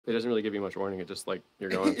It doesn't really give you much warning. It just like you're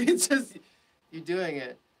going. It's just you're doing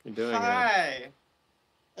it. You're doing it. Hi,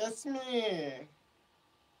 it's me.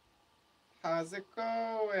 How's it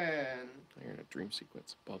going? You're in a dream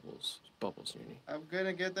sequence. Bubbles, Uni. I'm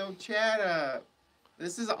gonna get the chat up.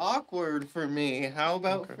 This is awkward for me. How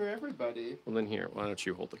about Okay. for everybody? Well, then here, why don't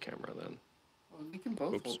you hold the camera then? Well, we can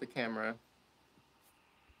both hold the camera.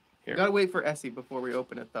 Here. Gotta wait for Essi before we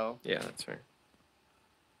open it, though. Yeah, that's fair.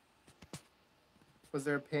 Was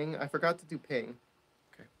there a ping? I forgot to do ping.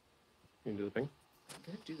 Okay. You can do the ping? I'm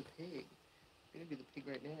gonna do the ping. I'm gonna do the ping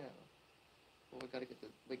right now. Well, we gotta get the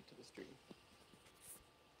link to the stream.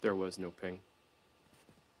 There was no ping.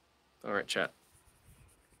 All right, chat.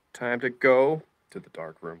 Time to go to the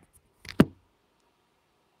dark room.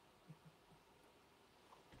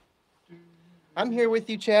 I'm here with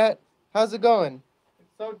you, chat. How's it going?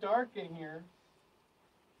 It's so dark in here.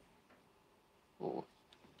 Ooh.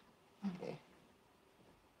 Okay.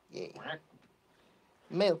 Yeah.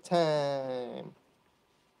 Mail time.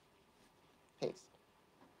 Paste.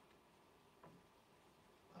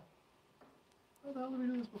 How the hell did we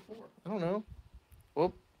do this before? I don't know.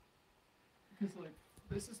 Whoop. Because, like,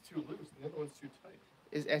 this is too loose and the other one's too tight.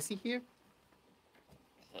 Is Essi here?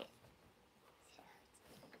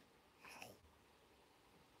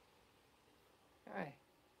 Hi.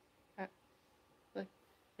 Look,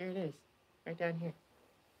 here it is. Right down here.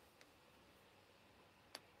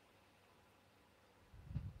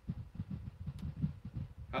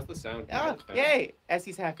 How's the sound? Oh, yay!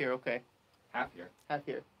 Essi's half here, okay. Half here. Half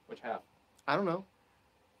here. Which half? I don't know.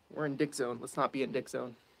 We're in Dick Zone. Let's not be in Dick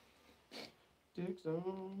Zone. Dick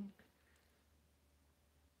Zone.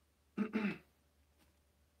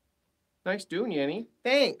 Nice doing, Yanni.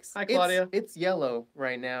 Thanks. Hi, Claudia. It's yellow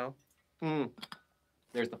right now.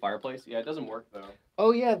 There's the fireplace. Yeah, it doesn't work, though.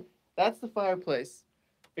 Oh, yeah. That's the fireplace.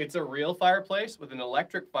 It's a real fireplace with an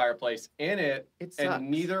electric fireplace in it, It sucks. and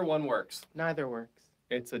neither one works. Neither works.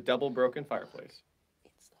 It's a double broken fireplace.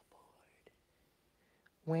 It's the board.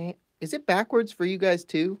 Wait. Is it backwards for you guys,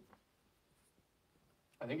 too?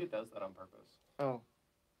 I think it does that on purpose. Oh.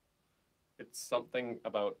 It's something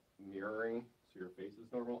about mirroring so your face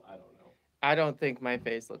is normal. I don't know. I don't think my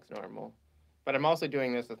face looks normal. But I'm also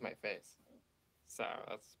doing this with my face. So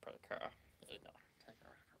that's pretty cool. There you go.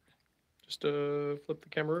 Just flip the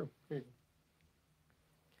camera. Here you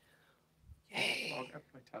go. Yay. I'll grab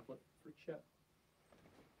my tablet for chat.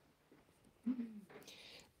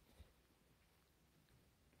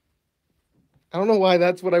 I don't know why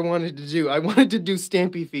that's what I wanted to do. I wanted to do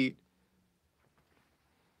Stampy Feet.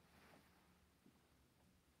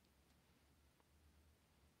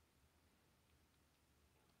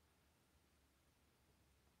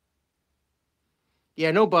 Yeah,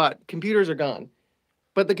 no bot. Computers are gone.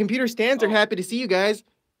 But the computer stands are happy to see you guys.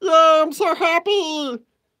 Yeah, I'm so happy.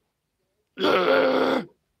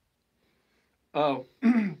 Oh,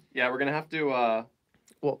 yeah, we're gonna have to,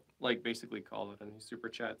 well, like, basically call it any super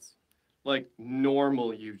chats. Like,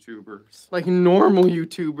 normal YouTubers. Like normal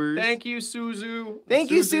YouTubers. Thank you, Suzu.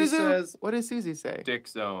 Thank you, Suzu. Says, what does Suzu say? Dick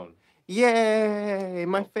Zone. Yay,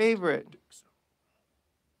 my favorite.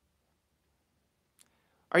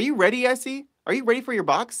 Are you ready, Essi? Are you ready for your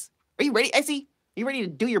box? Are you ready, Essi? Are you ready to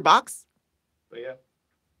do your box? But yeah,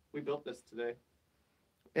 we built this today.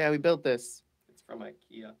 Yeah, we built this. It's from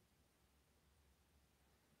IKEA.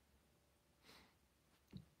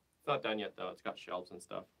 It's not done yet, though. It's got shelves and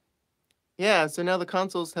stuff. Yeah, so now the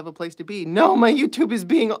consoles have a place to be. No, my YouTube is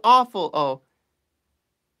being awful. Oh.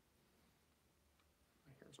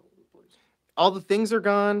 All the things are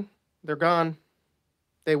gone. They're gone.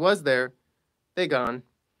 They was there. They gone.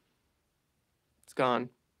 It's gone.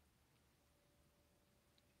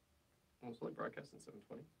 Oh, it's only broadcast in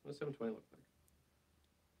 720. What does 720 look like?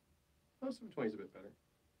 Oh, 720 is a bit better.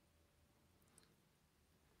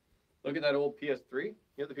 Look at that old PS3.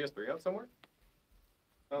 You have the PS3 out somewhere?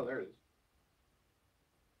 Oh, there it is.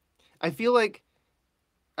 I feel like,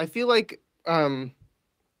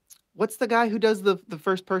 what's the guy who does the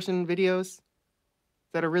first person videos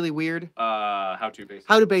that are really weird? How to Basic.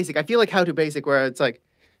 How to Basic. I feel like How to Basic, where it's like,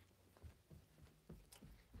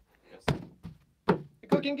 yes. The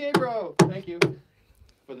Cooking Game Bro. Thank you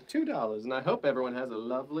for the $2, and I hope everyone has a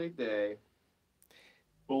lovely day.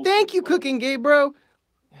 Thank you, Cooking Game Bro.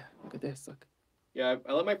 Yeah, look at this. Look. Yeah,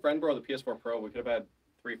 I let my friend borrow the PS4 Pro. We could have had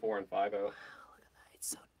 3, 4, and 5 out. It's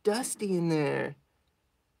so dusty in there.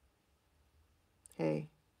 Hey,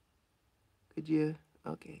 could you?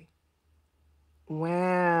 Okay.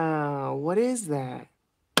 Wow, what is that?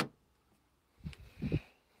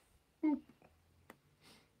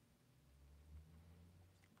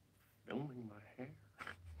 Filming my hair.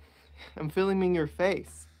 I'm filming your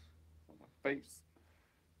face. face.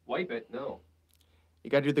 Wipe it? No. You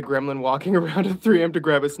gotta do the gremlin walking around at 3 a.m. to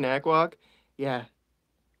grab a snack walk. Yeah.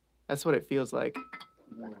 That's what it feels like.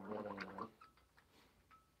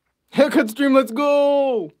 Haircut stream, let's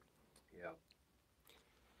go!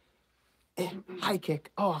 Yeah. High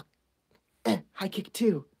kick. Oh. High kick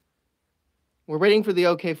too. We're waiting for the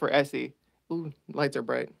okay for Essi. Ooh, lights are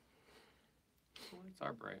bright. Lights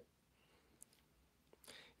are bright.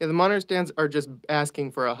 Yeah, the monitor stands are just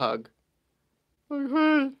asking for a hug. Like,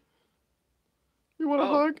 hey, you want a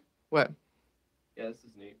hug? What? Yeah, this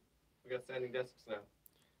is neat. We got standing desks now.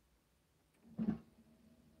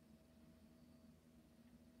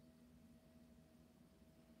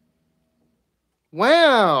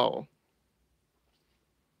 Wow.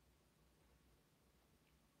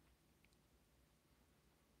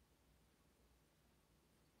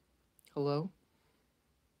 Hello?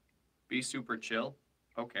 Be super chill.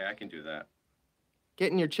 Okay, I can do that.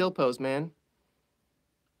 Get in your chill pose, man.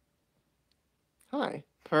 Hi.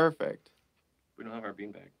 Perfect. We don't have our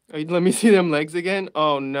beanbag. Oh, let me see them legs again.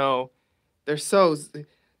 Oh no. They're so.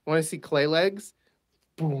 Want to see clay legs?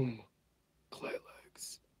 Boom. Clay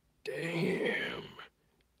legs. Damn.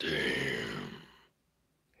 Damn.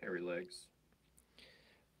 Hairy legs.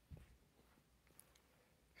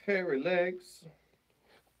 Hairy legs.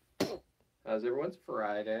 How's everyone's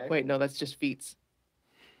Friday? Wait, no, that's just feet.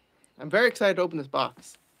 I'm very excited to open this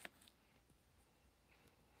box.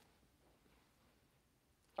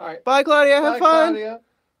 All right. Bye, Claudia. Have fun. Claudia.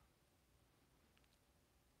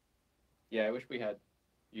 Yeah, I wish we had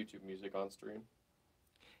YouTube music on stream.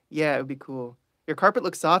 Yeah, it would be cool. Your carpet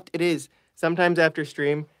looks soft. It is. Sometimes after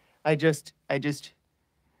stream, I exist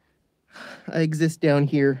down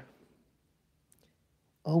here.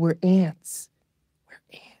 Oh, we're ants. We're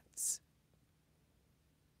ants.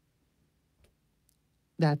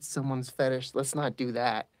 That's someone's fetish. Let's not do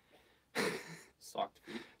that. Socked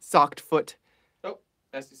feet. Socked foot. Oh,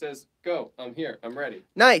 Essie says, go. I'm here. I'm ready.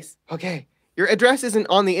 Nice. Okay. Your address isn't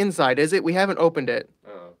on the inside, is it? We haven't opened it.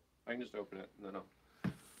 Oh, I can just open it. No.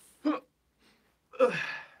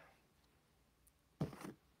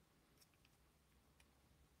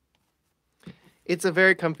 It's a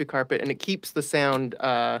very comfy carpet, and it keeps the sound.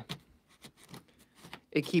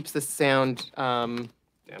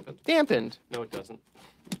 Dampened. No, it doesn't.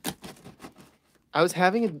 I was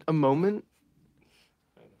having a moment.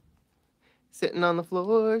 Sitting on the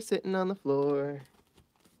floor.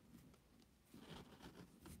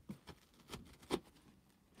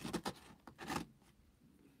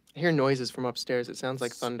 I hear noises from upstairs. It sounds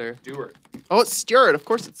like thunder. Stuart. Oh, it's Stuart. Of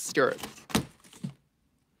course it's Stuart.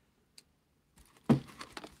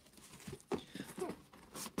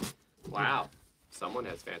 Wow. Someone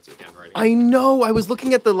has fancy handwriting. I know. I was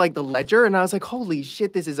looking at the ledger, and I was like, "Holy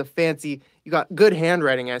shit! This is a fancy. You got good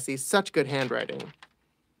handwriting, Essie. Such good handwriting."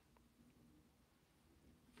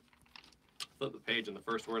 Flipped the page, and the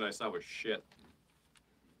first word I saw was shit.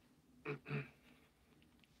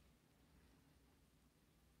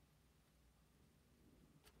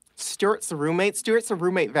 Stuart's the roommate. Stuart's the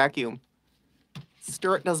roommate vacuum.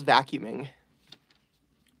 Stuart does vacuuming.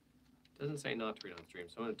 Doesn't say not to read on stream,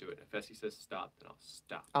 so I'm going to do it. If Essie says stop, then I'll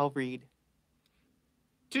stop. I'll read.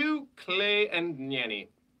 To Clay and Nyanny.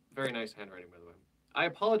 Very nice handwriting, by the way. I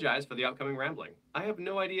apologize for the upcoming rambling. I have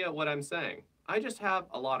no idea what I'm saying. I just have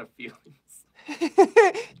a lot of feelings.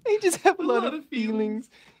 I just have a lot of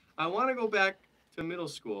feelings. I want to go back to middle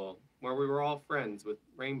school, where we were all friends with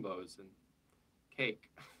rainbows and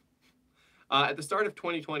cake. At the start of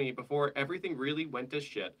 2020, before everything really went to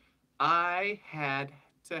shit, I had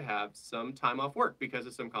to have some time off work because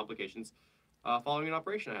of some complications following an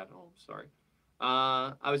operation I had. Oh, sorry.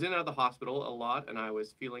 I was in and out of the hospital a lot, and I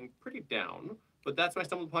was feeling pretty down. But that's when I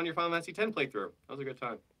stumbled upon your Final Fantasy X playthrough. That was a good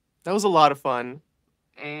time. That was a lot of fun.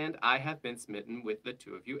 And I have been smitten with the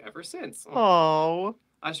two of you ever since. Oh.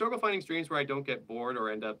 I struggle finding streams where I don't get bored or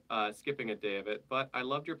end up skipping a day of it, but I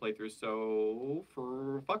loved your playthrough, so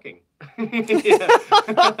for fucking.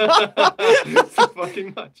 So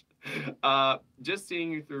fucking much. Just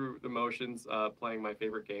seeing you through the motions, playing my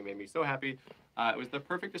favorite game made me so happy. It was the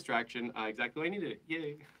perfect distraction, exactly what I needed.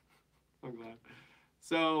 Yay. I'm glad.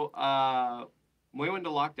 So, when we went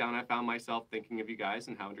into lockdown, I found myself thinking of you guys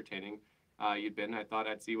and how entertaining you'd been. I thought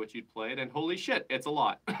I'd see what you'd played, and holy shit, it's a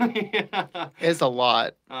lot. Yeah. It's a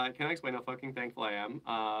lot. Can I explain how fucking thankful I am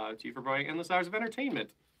to you for providing endless hours of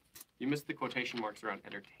entertainment? You missed the quotation marks around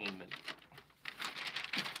entertainment.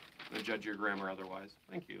 I'm gonna judge your grammar otherwise.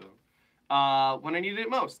 Thank you. When I needed it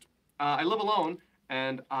most. I live alone,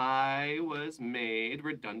 and I was made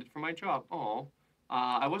redundant from my job. Oh.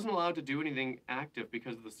 I wasn't allowed to do anything active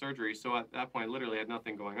because of the surgery, so at that point, I literally had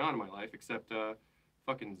nothing going on in my life except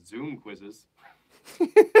fucking Zoom quizzes.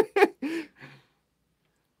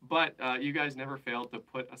 But you guys never failed to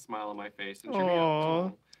put a smile on my face and cheer me up.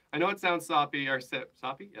 Aw. I know it sounds soppy or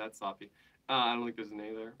soppy. Yeah, it's soppy. I don't think there's an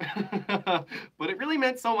A there. But it really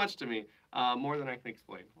meant so much to me, more than I can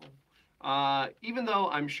explain. Even though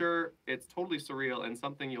I'm sure it's totally surreal and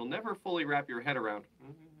something you'll never fully wrap your head around.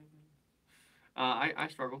 I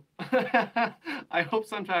struggle. I hope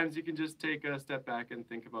sometimes you can just take a step back and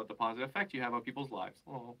think about the positive effect you have on people's lives.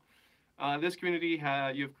 This community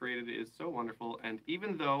you've created is so wonderful, and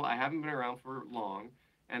even though I haven't been around for long,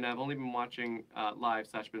 and I've only been watching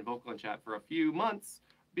live/been vocal in chat for a few months,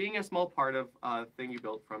 being a small part of a thing you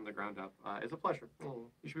built from the ground up is a pleasure.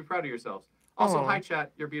 You should be proud of yourselves. Also, Aw. hi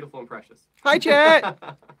chat, you're beautiful and precious. Hi, chat.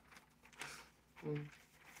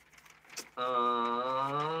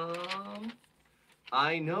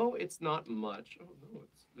 I know it's not much. Oh no,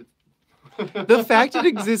 The fact it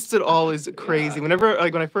exists at all is crazy. Yeah. Whenever,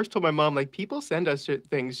 like, when I first told my mom, like, people send us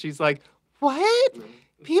things, she's like, what?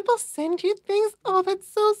 People send you things? Oh, that's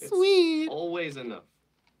so It's sweet. always enough.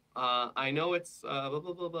 I know it's blah,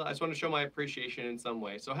 blah, blah, blah. I just want to show my appreciation in some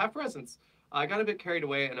way. So have presents. I got a bit carried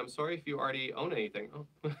away, and I'm sorry if you already own anything.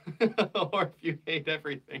 Oh. Or if you hate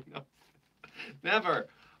everything. No. Never.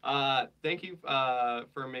 Thank you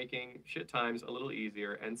for making shit times a little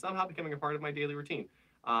easier and somehow becoming a part of my daily routine.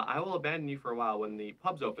 I will abandon you for a while when the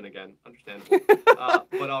pubs open again. Understandable.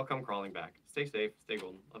 But I'll come crawling back. Stay safe. Stay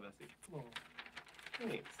golden. Love, Essi. Oh,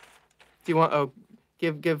 thanks. Do you want, oh,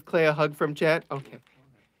 give Clay a hug from chat? Okay.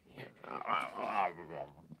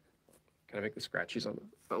 Can I make the scratchies on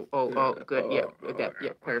the... Oh, good. Yeah,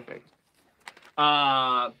 perfect.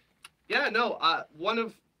 Yeah, no, one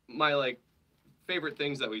of my, favorite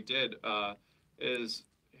things that we did is...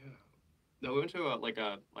 No, we went to a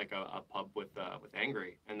pub with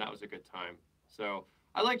Angry, and that was a good time. So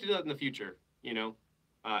I'd like to do that in the future,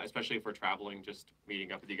 especially if we're traveling, just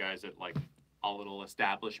meeting up with you guys at a little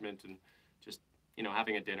establishment and just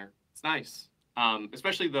having a dinner. It's nice.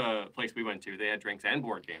 Especially the place we went to, they had drinks and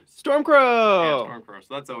board games. Stormcrow. Yeah, Stormcrow.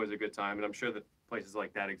 So that's always a good time, and I'm sure that places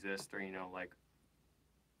like that exist, or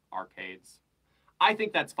arcades. I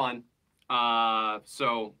think that's fun.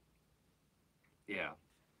 So yeah.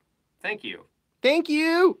 Thank you. Thank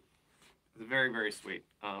you. It's very, very sweet.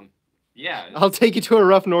 Yeah. I'll take you to a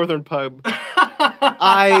rough northern pub.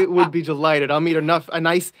 I would be delighted. I'll meet a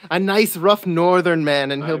nice rough northern man,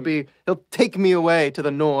 and he'll take me away to the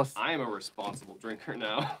north. I am a responsible drinker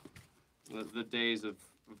now. The days of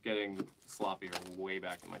getting sloppy are way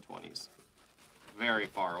back in my 20s. Very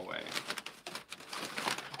far away.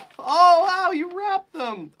 Oh wow, you wrapped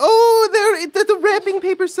them. Oh, the wrapping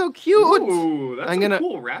paper's so cute. Ooh, that's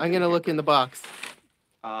cool wrapping. I'm gonna look in the box.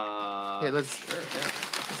 Here, let's. Sure, yeah.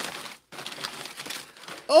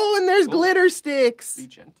 Oh, and there's glitter sticks. Be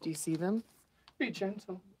gentle. Do you see them? Be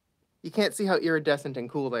gentle. You can't see how iridescent and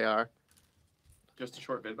cool they are. Just a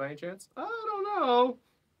short vid by any chance? I don't know.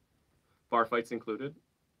 Bar fights included.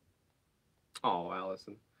 Oh,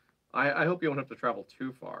 Allison. I hope you don't have to travel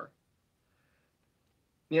too far.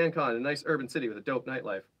 NyanCave, a nice urban city with a dope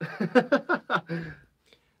nightlife.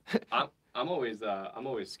 I'm always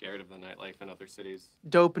scared of the nightlife in other cities.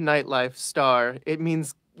 Dope nightlife star. It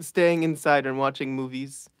means staying inside and watching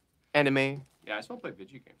movies, anime. Yeah, I just want to play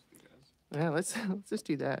video games with you guys. Yeah, let's just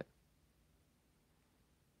do that.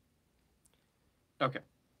 Okay.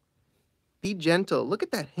 Be gentle. Look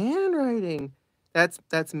at that handwriting. That's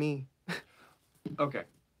me. Okay.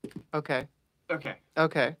 Okay. Okay.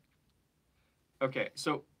 Okay. Okay.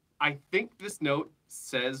 So I think this note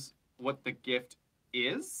says what the gift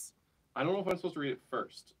is. I don't know if I'm supposed to read it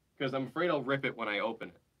first because I'm afraid I'll rip it when I open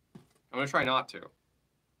it. I'm gonna try not to.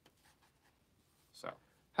 So.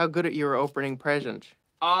 How good at your opening present?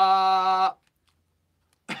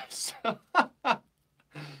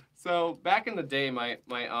 So back in the day, my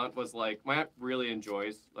aunt was my aunt really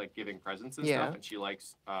enjoys giving presents and stuff, and she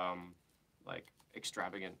likes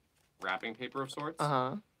extravagant wrapping paper of sorts.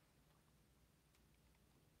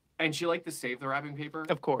 And she liked to save the wrapping paper.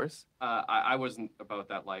 Of course. I wasn't about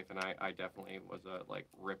that life, and I definitely was a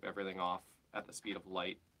rip everything off at the speed of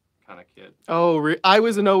light kind of kid. Oh, I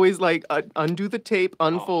wasn't always undo the tape,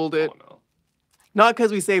 unfold it. Oh, no. Not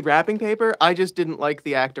because we saved wrapping paper. I just didn't like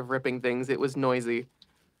the act of ripping things. It was noisy.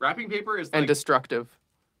 Wrapping paper is and destructive.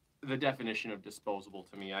 The definition of disposable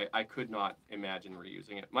to me. I could not imagine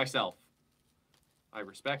reusing it myself. I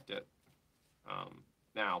respect it.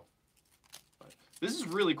 Now. But this is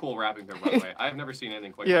really cool wrapping paper, by the way. I've never seen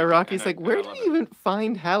anything quite like Yeah, that, Rocky's and where do you even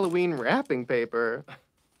find Halloween wrapping paper?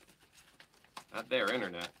 Not their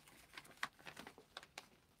internet.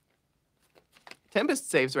 Tempest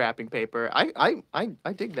saves wrapping paper. I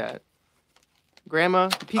dig that. Grandma.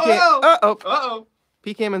 PK. Uh-oh! Uh-oh. Uh-oh!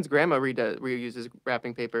 PKman's grandma reuses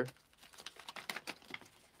wrapping paper.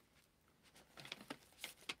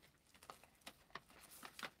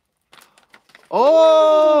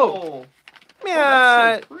 Oh!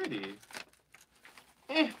 Matt! That's so pretty.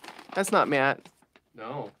 That's not Matt.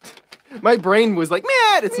 No. My brain was like,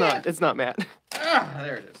 Matt! It's not. It's not Matt. Ah,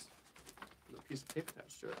 there it is. There's a piece of tape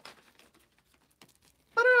attached to it.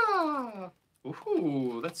 Ta-da!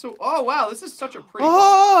 Ooh, that's so... Oh, wow, this is such a pretty...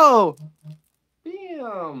 Oh!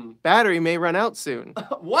 Damn. Battery may run out soon.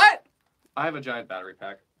 What? I have a giant battery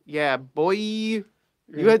pack. Yeah, boy. You're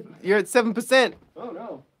at 7%. Oh,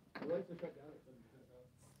 no.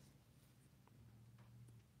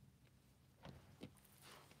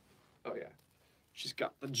 Oh, yeah. She's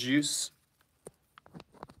got the juice.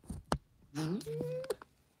 Thanks.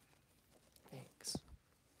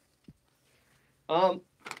 Boom.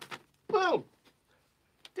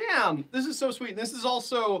 Damn, this is so sweet. This is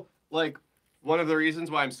also, like, one of the reasons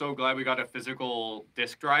why I'm so glad we got a physical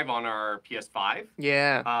disk drive on our PS5.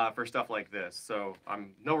 Yeah. For stuff like this. So,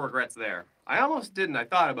 no regrets there. I almost didn't. I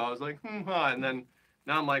thought about it. I was like, and then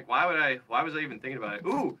now I'm like, why was I even thinking about it?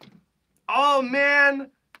 Ooh. Oh, man.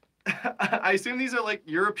 I assume these are, like,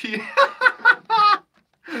 European.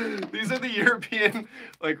 These are the European,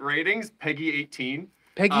 like, ratings. Peggy 18.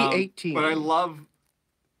 Peggy 18. But I love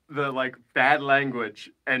the, like, bad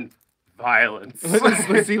language and violence.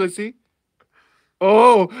 Let's see.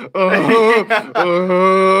 Oh,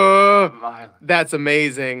 Violence. That's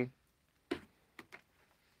amazing.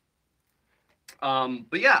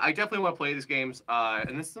 But yeah, I definitely want to play these games.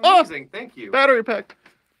 And this is amazing. Thank you. Battery pack.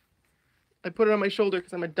 I put it on my shoulder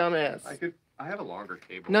because I'm a dumbass. I have a longer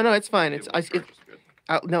cable. No, it's fine. It's good.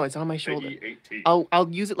 no, it's on my shoulder. Peggy 18. I'll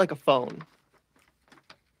use it like a phone.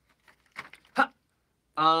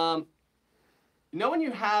 You know when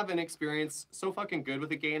you have an experience so fucking good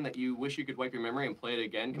with a game that you wish you could wipe your memory and play it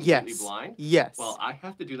again completely blind? Yes. Well, I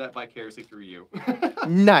have to do that vicariously through you.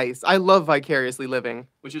 Nice. I love vicariously living.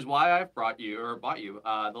 Which is why I've bought you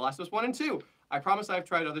The Last of Us 1 and 2. I promise I've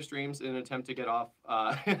tried other streams in an attempt to get off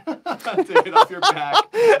your back.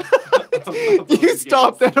 You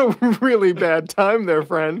stopped at a really bad time there,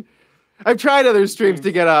 friend. I've tried other streams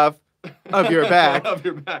to get off of your back. Of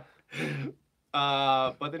your back.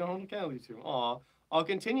 But they don't hold accountability to. Aw. I'll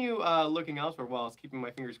continue looking elsewhere while keeping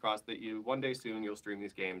my fingers crossed that one day soon you'll stream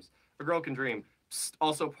these games. A girl can dream. Psst,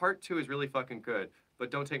 also, part 2 is really fucking good, but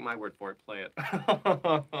don't take my word for it. Play it.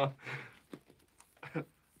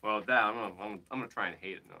 Well, that I'm gonna try and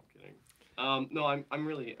hate it. No, I'm kidding. No, I'm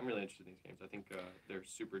really interested in these games. I think they're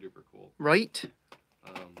super duper cool. Right.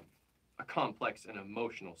 A complex and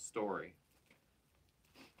emotional story.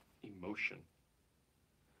 Emotion.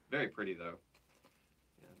 Very pretty though.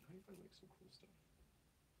 Yeah, now you gotta make some cool stuff.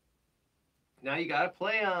 Now you gotta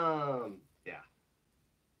play them. Yeah.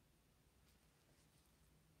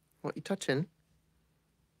 What you touching?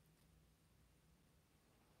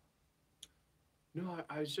 No,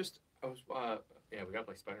 I was yeah, we gotta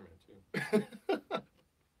play Spider-Man too.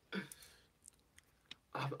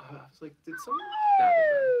 I was like, did someone?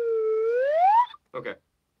 Okay,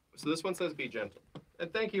 so this one says "Be gentle,"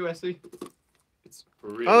 and thank you, Essi. It's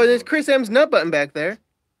really. Oh, there's Chris M's nut button back there.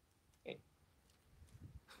 Hey.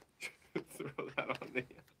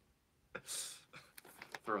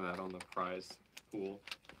 Throw that on the prize pool.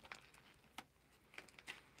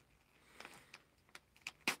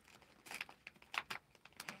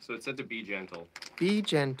 So it said to be gentle. Be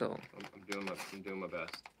gentle. I'm doing my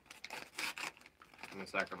best. I'm gonna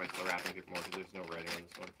sacrifice the wrapping paper more because there's no writing on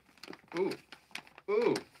this one.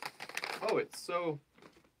 Ooh. Oh, it's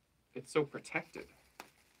so protected.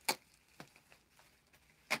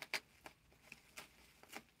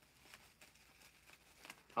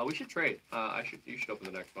 We should trade. You should open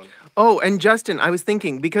the next one. Oh, and Justin, I was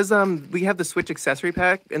thinking because we have the Switch accessory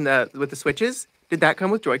pack with the Switches. Did that come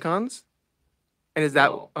with Joy-Cons? And is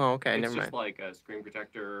that? No. Oh, okay. It's Never mind. just like a screen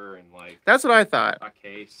protector and like. That's what I thought. A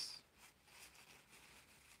case.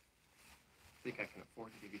 I think I can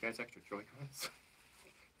afford to give you guys extra Joy-Cons.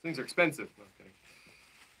 Things are expensive. No, I'm kidding.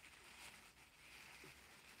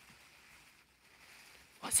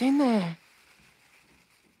 What's in there?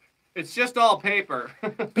 It's just all paper.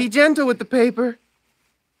 Be gentle with the paper.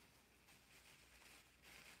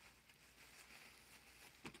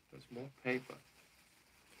 There's more paper.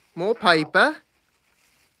 More paper.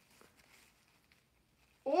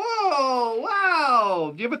 Whoa!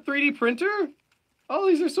 Wow! Do you have a 3D printer? Oh,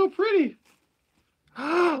 these are so pretty.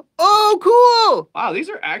 Oh, cool! Wow, these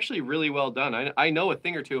are actually really well done. I know a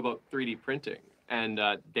thing or two about 3D printing. And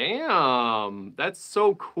damn, that's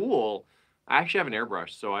so cool. I actually have an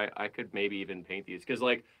airbrush, so I could maybe even paint these. Because,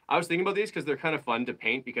 like, I was thinking about these because they're kind of fun to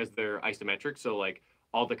paint because they're isometric. So, like,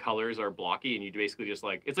 all the colors are blocky and you basically just,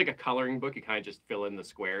 like, it's like a coloring book. You kind of just fill in the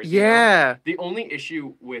squares. Yeah. You know? The only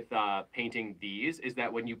issue with painting these is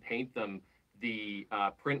that when you paint them, the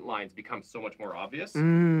print lines become so much more obvious.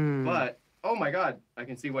 But oh my God, I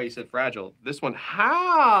can see why you said fragile. This one,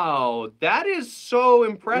 how? That is so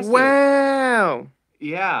impressive. Wow.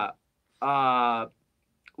 Yeah.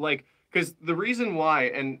 Like, because the reason why,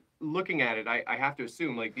 and looking at it, I have to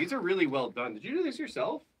assume, like, these are really well done. Did you do this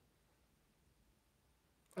yourself?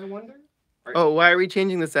 I wonder. Oh, why are we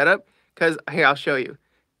changing the setup? Because, hey, I'll show you.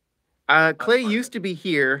 Clay used to be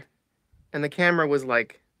here, and the camera was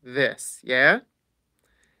like this, yeah?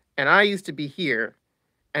 And I used to be here.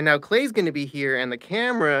 And now Clay's going to be here, and the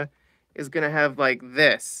camera is going to have, like,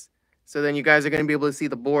 this. So then you guys are going to be able to see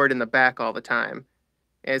the board in the back all the time.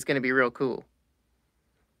 And it's going to be real cool.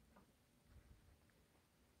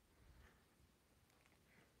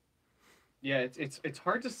 Yeah, it's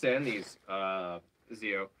hard to sand these,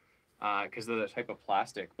 Zio, because of the type of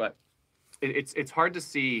plastic. But it's hard to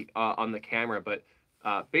see on the camera. But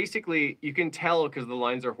basically, you can tell because the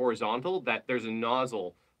lines are horizontal that there's a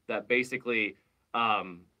nozzle that basically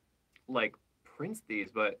like prints these.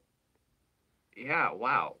 But yeah,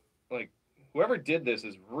 wow, like whoever did this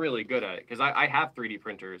is really good at it because I have 3D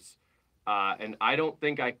printers and I don't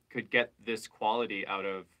think I could get this quality out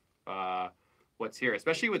of what's here,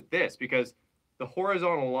 especially with this because the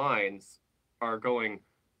horizontal lines are going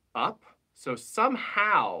up, so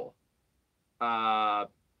somehow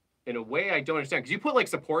in a way I don't understand because you put like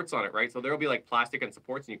supports on it, right? So there'll be like plastic and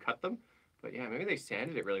supports and you cut them. But yeah, maybe they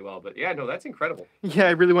sanded it really well. But yeah, no, that's incredible. Yeah, I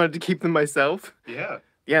really wanted to keep them myself. Yeah.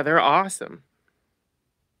 Yeah, they're awesome.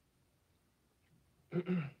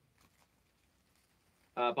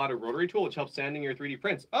 Bought a rotary tool which helps sanding your 3D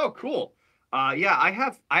prints. Oh, cool. Yeah,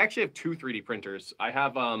 I actually have two 3D printers. I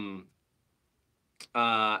have I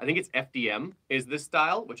think it's FDM is this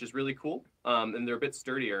style, which is really cool. And they're a bit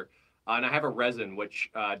sturdier. And I have a resin which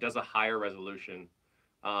does a higher resolution.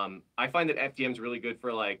 I find that FDM is really good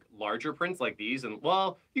for like larger prints like these, and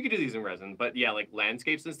well, you could do these in resin, but yeah, like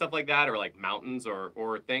landscapes and stuff like that, or like mountains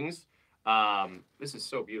or things. This is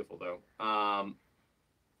so beautiful though.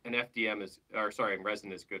 And FDM is, or sorry,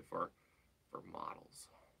 resin is good for models.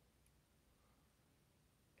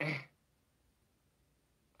 Oh,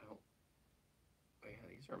 yeah,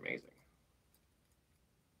 these are amazing.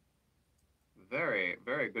 Very,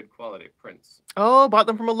 very good quality prints. Oh, bought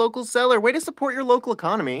them from a local seller. Way to support your local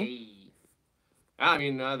economy. Hey. I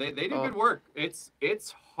mean, they do good work. It's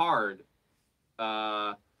hard.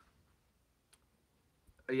 Yeah,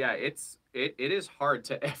 it is hard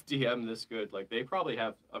to FDM this good. Like they probably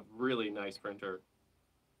have a really nice printer,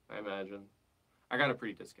 I imagine. I got a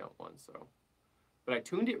pretty discount one, so. But I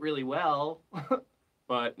tuned it really well,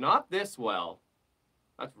 but not this well.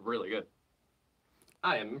 That's really good.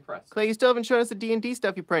 I am impressed. Clay, you still haven't shown us the D&D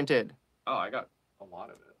stuff you printed. Oh, I got a lot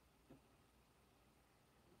of it.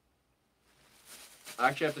 I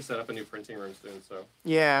actually have to set up a new printing room soon, so.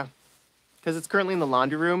 Yeah, because it's currently in the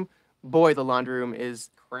laundry room. Boy, the laundry room is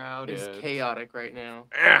crowded. It's chaotic right now.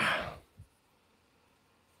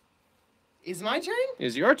 Is my turn?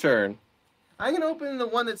 It's your turn. I'm going to open the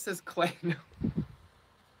one that says Clay. No.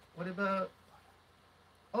 What about...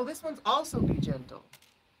 Oh, this one's also Be Gentle.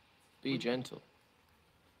 Be gentle.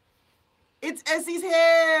 It's Essi's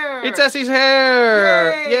hair! It's Essi's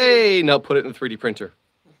hair! Yay! Yay! Now put it in the 3D printer.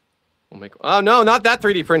 We'll make... Oh, no, not that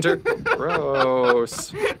 3D printer.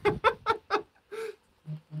 Gross.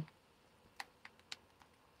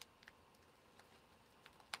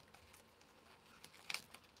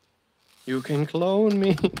 You can clone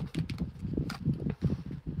me.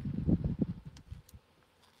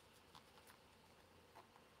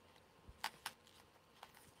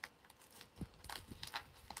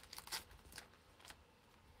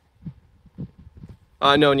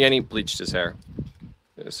 No, Nyanny bleached his hair.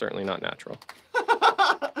 It is certainly not natural.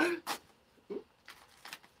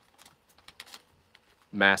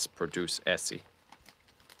 Mass produce Essi.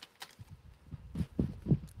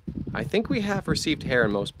 I think we have received hair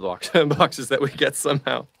in most boxes that we get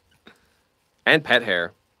somehow. And pet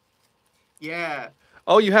hair. Yeah.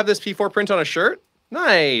 Oh, you have this P4 print on a shirt?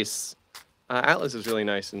 Nice. Atlas is really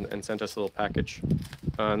nice and sent us a little package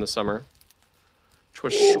in the summer. Which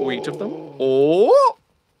was sweet of them. Oh!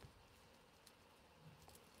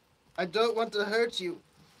 I don't want to hurt you.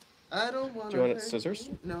 I don't want to. Do you want scissors?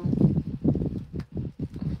 No.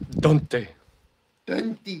 Dante.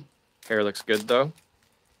 Stunty. Hair looks good though.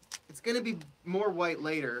 It's gonna be more white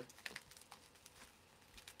later.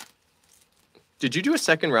 Did you do a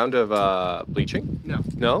second round of bleaching? No.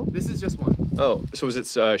 No? This is just one. Oh, so was it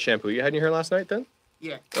shampoo you had in your hair last night then?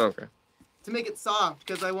 Yeah. Oh, okay. To make it soft,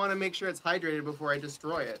 because I want to make sure it's hydrated before I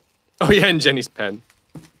destroy it. Oh yeah, and Jenny's pen.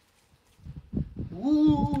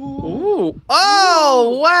 Ooh. Ooh.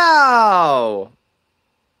 Oh, wow.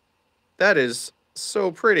 That is so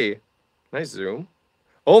pretty. Nice zoom.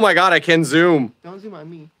 Oh my god, I can zoom. Don't zoom on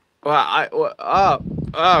me. Wow,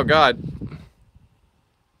 oh god.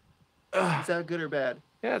 Is that good or bad?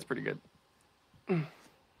 Yeah, it's pretty good.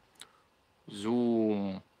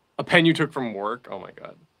 Zoom. A pen you took from work? Oh my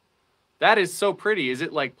god. That is so pretty. Is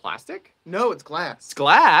it like plastic? No, it's glass. It's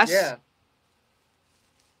glass? Yeah.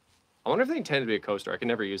 I wonder if they intended to be a coaster. I can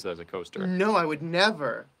never use that as a coaster. No, I would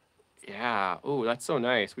never. Yeah. Oh, that's so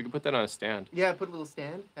nice. We can put that on a stand. Yeah, put a little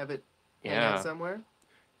stand. Have it hang out somewhere.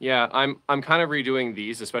 Yeah, I'm kind of redoing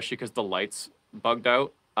these, especially because the lights bugged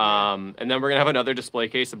out. And then we're gonna have another display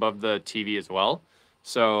case above the TV as well.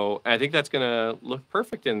 So I think that's gonna look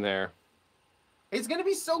perfect in there. It's gonna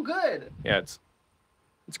be so good. Yeah, it's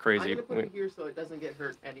crazy. I'm gonna put it here so it doesn't get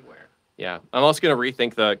hurt anywhere. Yeah, I'm also gonna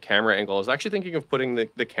rethink the camera angle. I was actually thinking of putting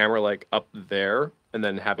the camera like up there and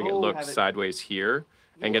then having it look sideways here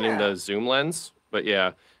and getting the zoom lens. But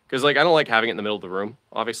yeah, because like I don't like having it in the middle of the room.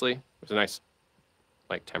 Obviously, it's a nice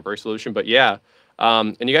like temporary solution. But yeah,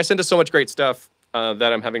 and you guys sent us so much great stuff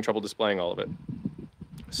that I'm having trouble displaying all of it.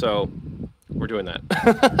 So we're doing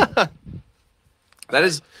that. That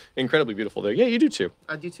is incredibly beautiful there. Yeah, you do too.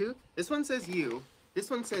 I do too. This one says you. This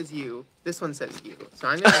one says you. This one says you. So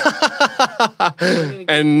I'm gonna.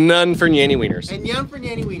 And none for Nyanny Wieners. And none for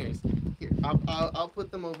Nyanny Wieners. Here, I'll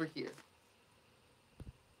put them over here.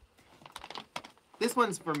 This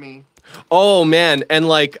one's for me. Oh man, and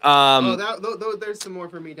like there's some more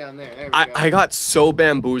for me down there. I got so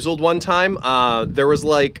bamboozled one time. There was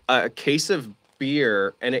like a case of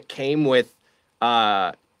beer and it came with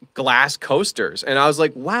glass coasters, and I was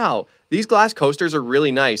like, wow, these glass coasters are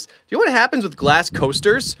really nice. Do you know what happens with glass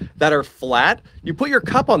coasters that are flat? You put your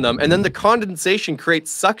cup on them and then the condensation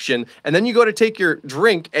creates suction, and then you go to take your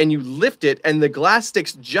drink and you lift it and the glass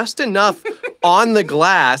sticks just enough on the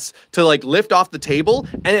glass to like lift off the table,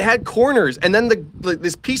 and it had corners, and then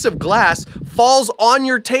this piece of glass falls on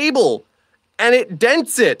your table and it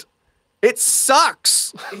dents it. It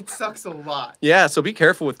sucks. It sucks a lot. Yeah, so be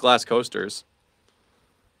careful with glass coasters.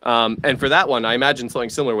 And for that one, I imagine something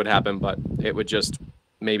similar would happen, but it would just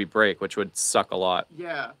maybe break, which would suck a lot.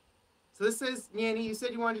 Yeah. So this says, Nyanny, you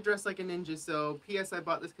said you wanted to dress like a ninja, so P.S. I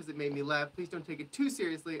bought this because it made me laugh. Please don't take it too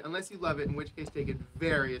seriously unless you love it, in which case take it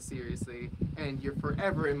very seriously, and you're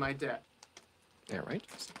forever in my debt. Yeah, right?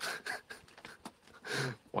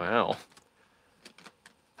 Wow.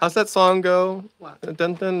 How's that song go? What?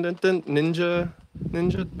 Dun, dun, dun, dun, ninja,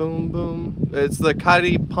 ninja, boom, boom. It's the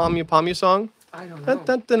Kari Pamu Pamu song. I don't know.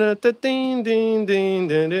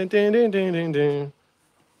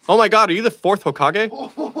 Oh my god, are you the fourth Hokage?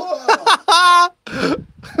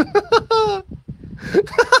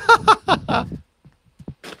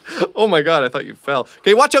 Oh my god, I thought you fell.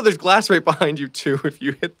 Okay, watch out, there's glass right behind you too. If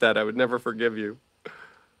you hit that, I would never forgive you.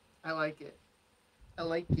 I like it. I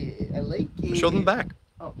like it. I like it. Show them back.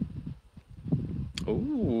 Oh.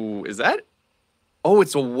 Ooh, is that? Oh,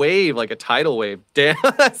 it's a wave, like a tidal wave. Damn,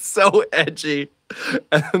 that's so edgy.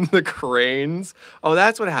 And the cranes. Oh,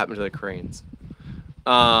 that's what happened to the cranes.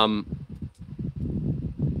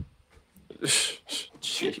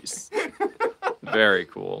 Jeez. Very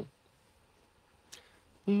cool.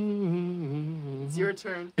 It's your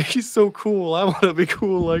turn. He's so cool. I want to be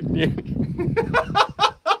cool like Nyanny.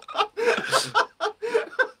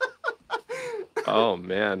 Oh,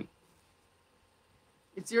 man.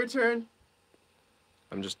 It's your turn.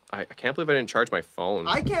 I can't believe I didn't charge my phone.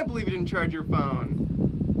 I can't believe you didn't charge your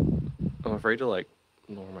phone. I'm afraid to, like,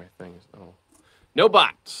 lower my things. Oh. No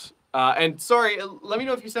bots. And sorry, let me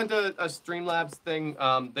know if you sent a Streamlabs thing.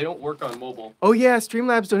 They don't work on mobile. Oh, yeah,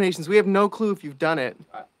 Streamlabs donations. We have no clue if you've done it.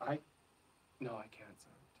 No, I can't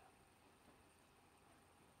send.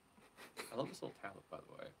 I love this little tablet, by the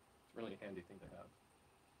way. It's a really handy thing to have.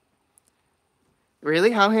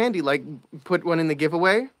 Really? How handy? Like, put one in the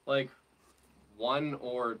giveaway? Like, 1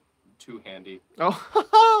 or 2 handy.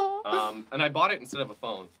 Oh. And I bought it instead of a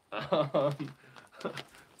phone. I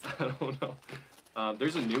don't know.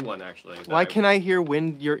 There's a new one, actually. Why can I hear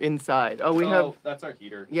when you're inside? Oh, we have... that's our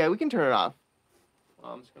heater. Yeah, we can turn it off.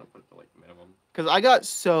 Well, I'm just going to put it to, like, minimum. Because I got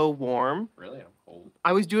so warm. Really? I'm cold.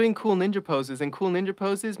 I was doing cool ninja poses, and cool ninja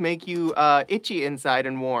poses make you itchy inside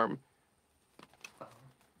and warm.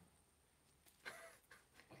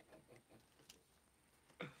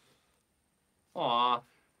 Aw.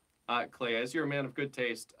 Clay, as you're a man of good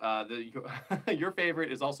taste, your favorite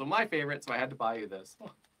is also my favorite, so I had to buy you this.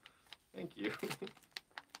 Oh, thank you.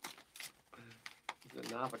 Is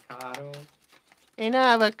it an avocado? An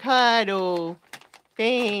avocado.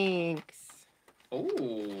 Thanks.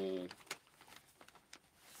 Oh.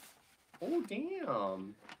 Oh,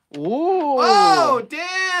 damn. Ooh. Oh,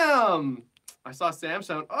 damn. I saw Sam's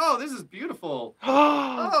sound. Oh, this is beautiful.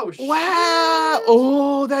 Oh, shit. Wow.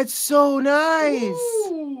 Oh, that's so nice.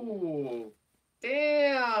 Ooh.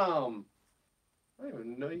 Damn. I didn't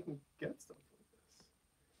even know you can get stuff like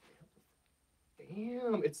this.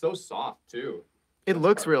 Damn. It's so soft, too. It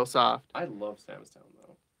looks real soft. I love Sam's Town,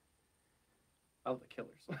 though. I love the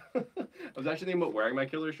Killers. I was actually thinking about wearing my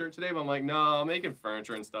Killer shirt today, but I'm like, no, I'm making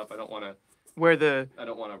furniture and stuff. I don't want to ruin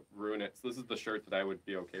it. So this is the shirt that I would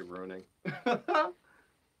be okay ruining.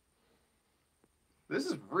 This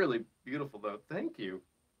is really beautiful, though. Thank you.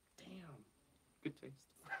 Damn. Good taste.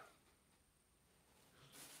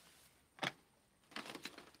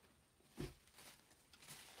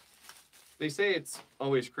 They say it's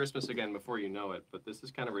always Christmas again before you know it, but this is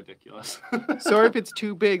kind of ridiculous. Sorry if it's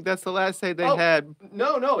too big. That's the last day they had.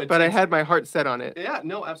 No. But I had my heart set on it. Yeah,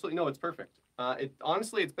 no, absolutely. No, it's perfect.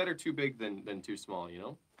 Honestly, it's better too big than too small, you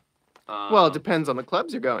know? Well, it depends on the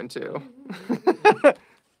clubs you're going to. Let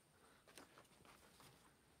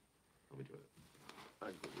me do it.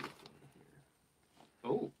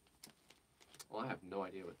 Oh. Well, I have no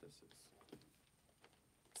idea what this is.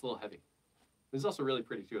 It's a little heavy. This is also really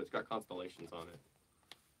pretty, too. It's got constellations on it.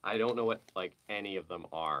 I don't know what, like, any of them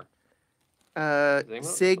are.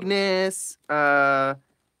 Cygnus,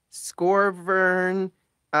 Scorvern,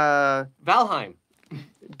 Valheim.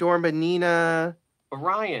 Dormanina.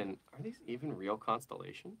 Orion. Are these even real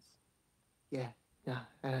constellations? Yeah, no,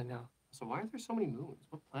 I don't know. So why are there so many moons?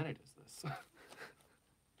 What planet is this?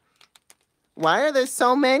 Why are there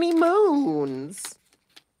so many moons?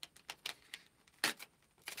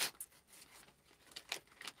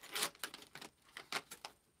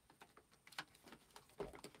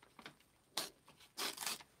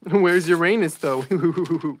 Where's Uranus, though?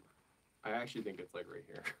 I actually think it's like right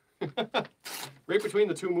here. Right between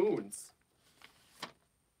the two moons.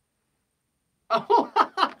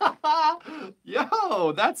 Oh,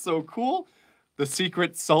 yo, that's so cool. The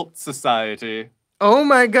Secret Salt Society. Oh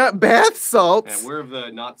my god, bath salts! And we're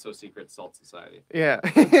the not-so-secret Salt Society. Yeah.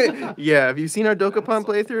 Yeah, have you seen our Dokapon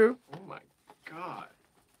playthrough? Oh my god.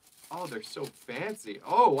 Oh, they're so fancy.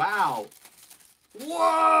 Oh, wow.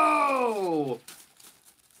 Whoa!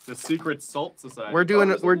 The Secret Salt Society.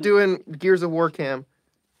 We're doing Gears of War cam.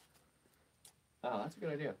 Oh, that's a good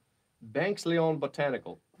idea. Banks Leon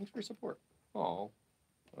Botanical. Thanks for your support. Oh,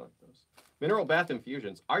 I like those. Mineral bath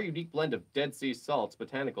infusions. Our unique blend of Dead Sea salts,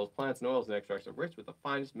 botanicals, plants, and oils and extracts are rich with the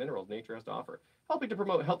finest minerals nature has to offer, helping to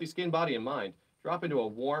promote healthy skin, body, and mind. Drop into a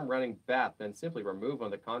warm running bath, then simply remove one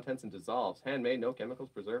of the contents and dissolves. Handmade, no chemicals,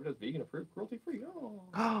 preservatives, vegan approved, cruelty-free.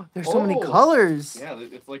 Oh, there's so many colors. Yeah,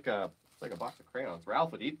 it's like a box of crayons.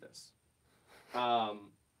 Ralph would eat this.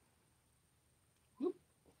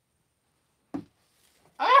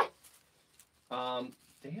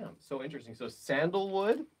 Damn, so interesting. So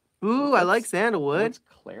sandalwood. Ooh, I like sandalwood. What's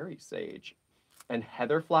clary sage? And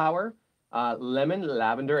heather flower, lemon,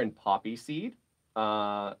 lavender, and poppy seed. Is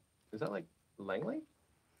that like lang-lang?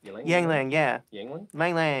 Yanglang, yeah. Yanglang?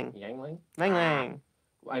 Lang-lang. Yanglang? Lang-lang.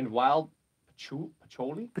 And wild patchouli?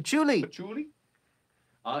 Patchouli. Patchouli?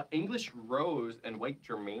 English rose and white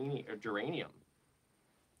geranium.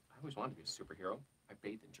 I always wanted to be a superhero. I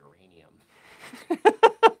bathed in geranium.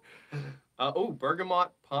 Bergamot,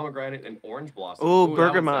 pomegranate, and orange blossom. Oh, Ooh,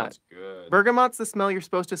 bergamot. That one sounds good. Bergamot's the smell you're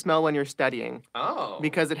supposed to smell when you're studying. Oh.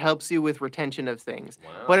 Because it helps you with retention of things. Wow.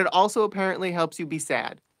 But it also apparently helps you be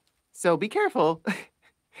sad. So be careful.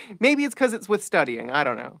 Maybe it's because it's with studying. I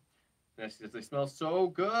don't know. Yes, they smell so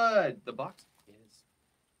good. The box is.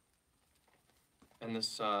 And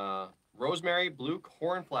this rosemary, blue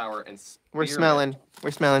cornflower, and spearmint. We're smelling. We're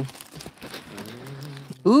smelling.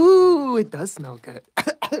 Ooh, it does smell good.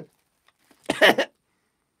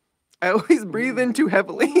 I always breathe in too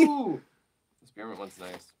heavily. Ooh. The spearmint one's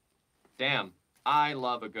nice. Damn, I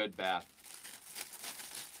love a good bath.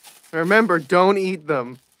 Remember, don't eat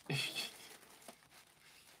them.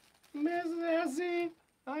 Miss Essi,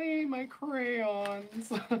 I ate my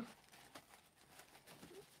crayons.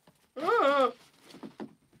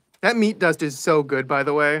 That meat dust is so good, by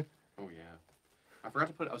the way. Oh yeah, I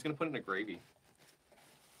forgot to I was gonna put it in a gravy,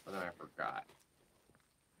 but then I forgot.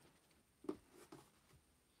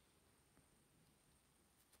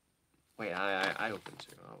 Wait, I opened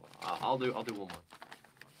two. I'll do one more.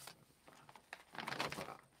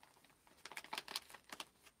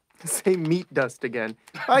 Say meat dust again.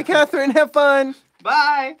 Bye, Catherine. Have fun.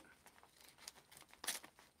 Bye.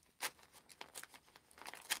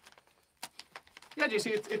 Yeah,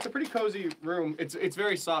 JC, it's a pretty cozy room. It's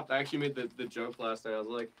very soft. I actually made the joke last night. I was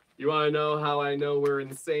like, you want to know how I know we're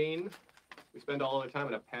insane? We spend all our time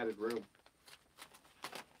in a padded room.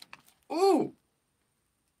 Ooh!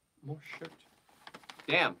 More shirt.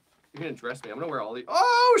 Damn. You're going to dress me. I'm going to wear all these.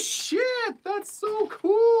 Oh, shit! That's so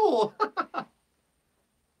cool!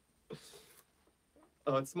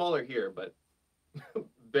 Oh, it's smaller here, but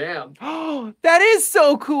bam. Oh, that is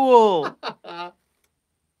so cool.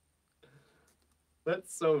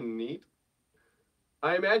 That's so neat.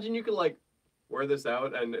 I imagine you could like wear this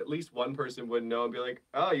out and at least one person would know and be like,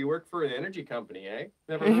 "Oh, you work for an energy company, eh?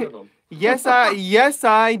 Never heard of them." Yes, I do. Yes,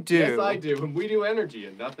 I do. And we do energy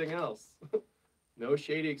and nothing else. No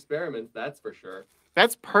shady experiments, that's for sure.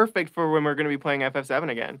 That's perfect for when we're going to be playing FF7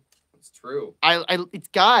 again. It's true. It's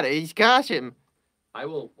got it. It's got him. I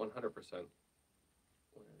will 100%.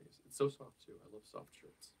 It's so soft too. I love soft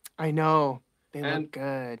shirts. I know. They look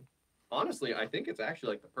good. Honestly, I think it's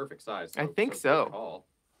actually like the perfect size. I think so. Tall.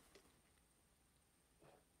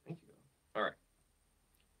 Thank you. All right.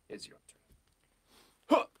 It's your turn.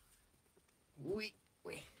 Huh. Wee.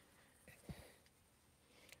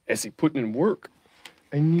 Essi putting in work.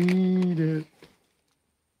 I need it.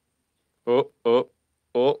 Oh.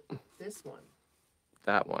 This one.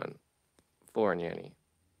 That one. For Nyanny.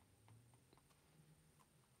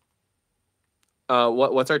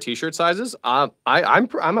 What's our t-shirt sizes? I'm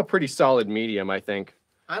a pretty solid medium, I think.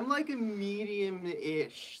 I'm like a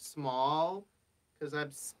medium-ish small, because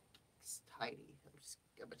I'm tidy.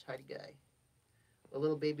 I'm a tidy guy. A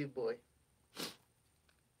little baby boy.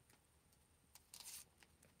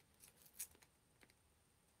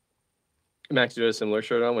 Max, you had a similar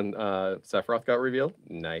shirt on when Sephiroth got revealed?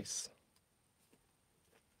 Nice.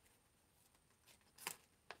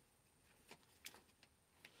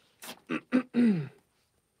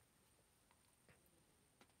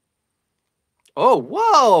 Oh,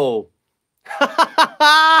 whoa!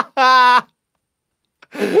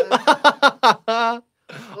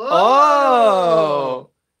 Oh!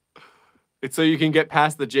 It's so you can get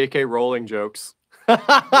past the J.K. Rowling jokes.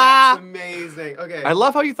 That's amazing. Okay. I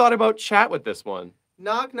love how you thought about chat with this one.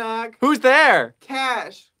 Knock, knock. Who's there?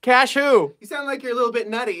 Cash. Cash who? You sound like you're a little bit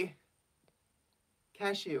nutty.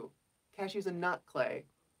 Cashew. Cashew's a nut, Clay.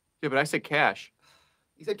 Yeah, but I said cash.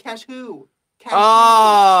 You said cash who? Cash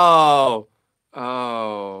Oh. who?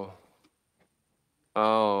 Oh.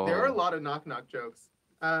 There are a lot of knock, knock jokes.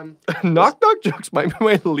 Knock knock jokes might be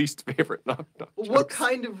my least favorite knock knock jokes. What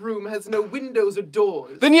kind of room has no windows or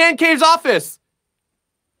doors? The NyanCave's office!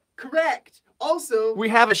 Correct. Also, We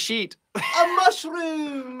have a sheet. a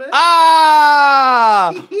mushroom!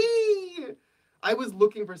 Ah! I was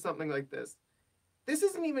looking for something like this. This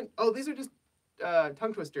isn't even... Oh, these are just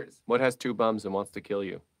tongue twisters. What has two bums and wants to kill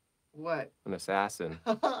you? What? An assassin.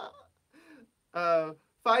 5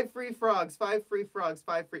 free frogs, 5 free frogs,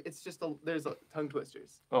 5 free... It's just there's tongue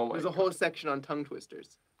twisters. Oh my There's a whole section on tongue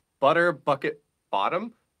twisters. Butter bucket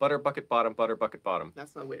bottom? Butter bucket bottom, butter bucket bottom.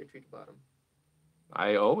 That's not a way to treat the bottom.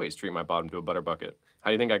 I always treat my bottom to a butter bucket.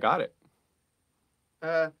 How do you think I got it?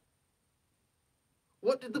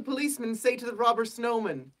 What did the policeman say to the robber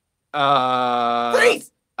snowman?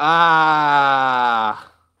 Freeze! Ah.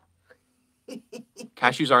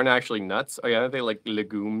 Cashews aren't actually nuts. Oh yeah, are they like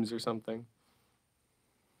legumes or something?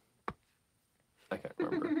 I can't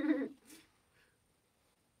remember.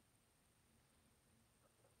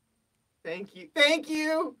 Thank you. Thank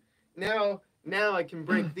you. Now I can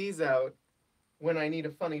break these out when I need a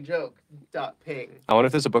funny joke. Ping. I wonder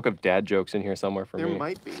if there's a book of dad jokes in here somewhere for There me.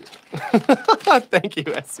 might be. Thank you,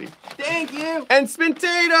 Essi. Thank you. And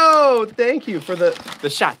Spintato! Thank you for the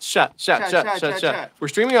shot. We're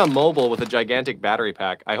streaming on mobile with a gigantic battery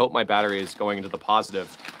pack. I hope my battery is going into the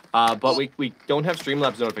positive. But we don't have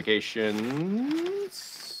Streamlabs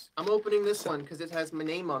notifications. I'm opening this one because it has my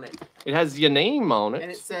name on it. It has your name on it.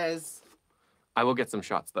 And it says... I will get some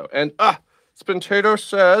shots, though. And, Spintato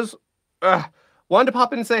says, wanted to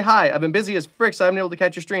pop in and say hi. I've been busy as frick, so I haven't been able to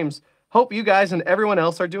catch your streams. Hope you guys and everyone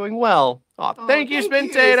else are doing well. Thank you,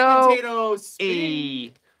 Spintato.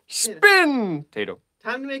 Spin-tato.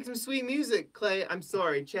 Time to make some sweet music, Clay. I'm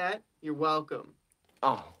sorry, chat. You're welcome.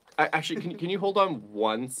 Oh, actually, can you hold on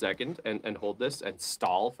 1 second and hold this and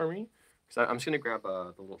stall for me? Because I'm just going to grab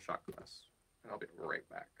the little shot glass. And I'll be right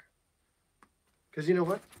back. Because you know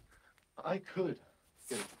what? I could.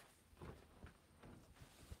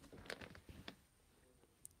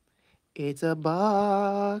 It's a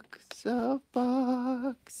box, a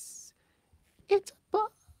box. It's a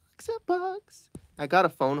box, a box. I got a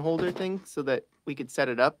phone holder thing so that we could set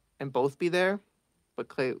it up and both be there. But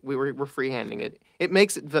Clay, we're freehanding it. It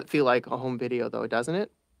makes it feel like a home video, though, doesn't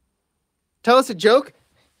it? Tell us a joke.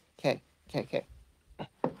 Okay.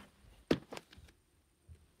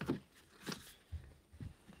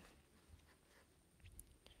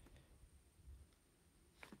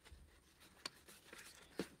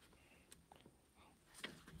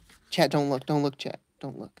 Chat, don't look, chat.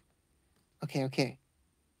 Don't look. Okay. Okay.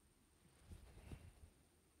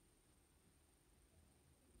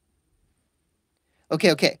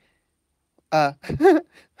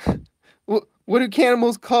 What do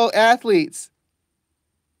cannibals call athletes?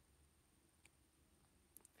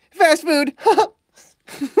 Fast food.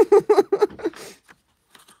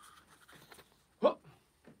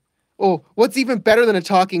 Oh, what's even better than a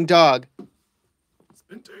talking dog?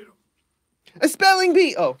 Spin tato. A spelling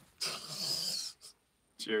bee. Oh.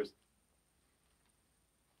 Cheers.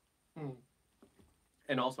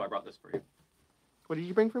 And also, I brought this for you. What did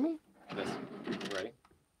you bring for me? This. You ready?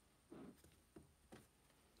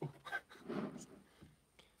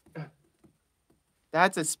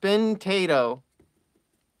 That's a spin tato.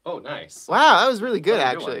 Oh, nice. Wow, that was really good,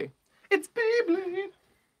 That's a good actually. It's Beyblade.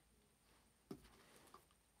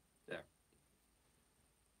 There.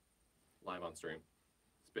 Live on stream.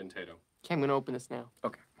 Spin tato. Okay, I'm gonna open this now.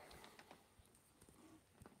 Okay.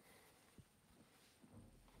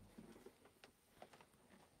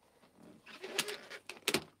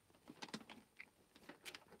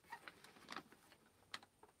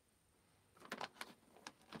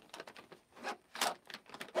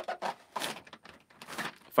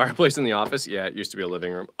 Fireplace in the office? Yeah, it used to be a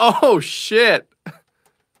living room. Oh, shit!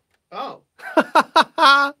 Oh.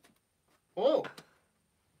 Oh.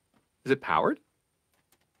 Is it powered?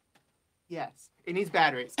 Yes. It needs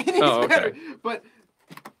batteries. Oh, okay. But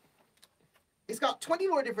it's got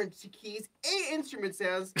 24 different keys, 8 instrument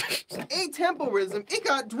sounds, 8 tempo rhythm. It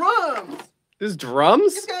got drums. This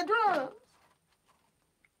drums? It's got drums.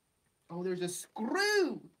 Oh, there's a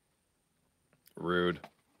screw. Rude.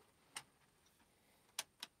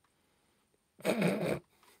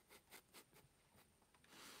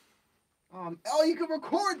 Oh, you can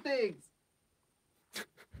record things.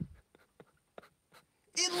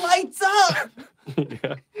 It lights up.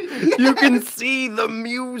 Yeah. Yes. You can see the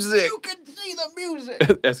music. You can see the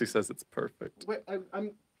music. Essie says it's perfect. Wait,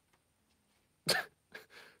 I'm.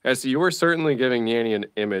 Essie, you are certainly giving Nanny an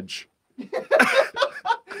image.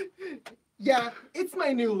 Yeah, it's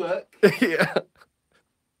my new look. Yeah.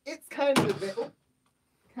 It's kind of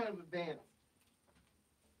advanced.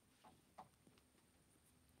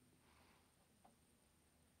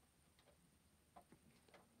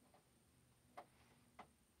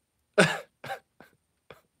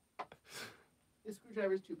 This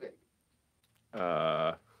screwdriver's too big.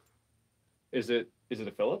 Is it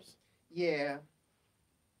a Phillips? Yeah.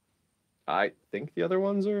 I think the other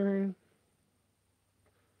ones are.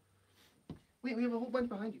 Wait, we have a whole bunch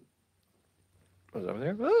behind you. Was over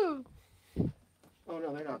there? Oh. Oh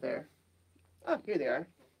no, they're not there. Oh, here they are.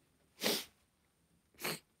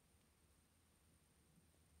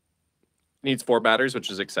 Needs 4 batteries,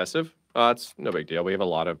 which is excessive. It's no big deal. We have a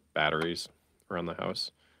lot of batteries around the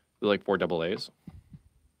house. We like 4 AA's.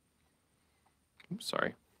 Oops,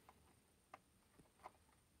 sorry.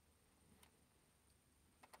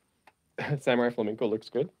 Samurai Flamenco looks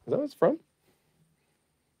good. Is that what it's from?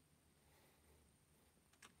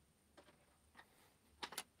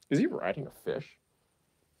 Is he riding a fish?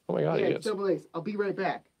 Oh my god, Yeah, he it's is. double A's. I'll be right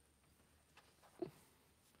back.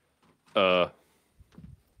 Okay,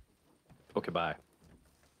 bye.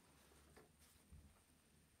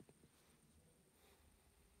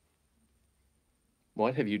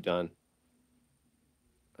 What have you done?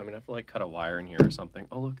 I'm gonna have to like cut a wire in here or something.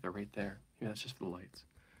 Oh look, they're right there. Maybe that's just for the lights.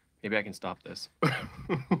 Maybe I can stop this.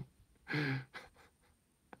 I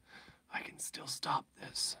can still stop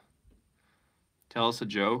this. Tell us a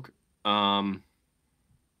joke.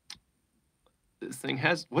 This thing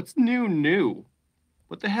has, what's new?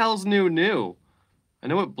 What the hell's new? I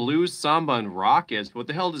know what blues, samba, and rock is, but what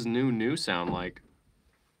the hell does new sound like?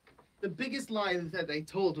 The biggest lie that they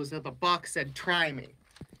told was that the box said, "Try me."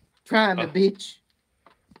 Try me, bitch.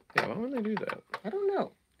 Yeah, why would they do that? I don't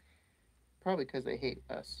know. Probably because they hate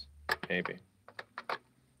us. Maybe.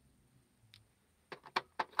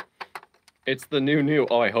 It's the new.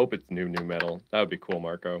 Oh, I hope it's new metal. That would be cool,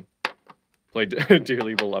 Marco. Play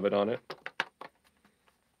Dearly Beloved on it.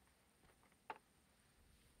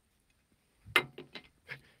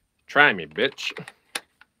 Try me, bitch.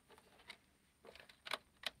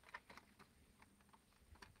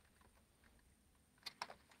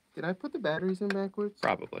 Did I put the batteries in backwards?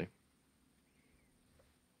 Probably.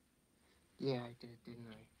 Yeah, I did, didn't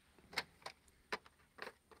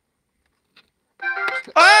I?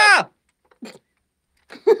 Ah!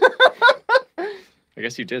 I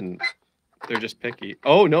guess you didn't. They're just picky.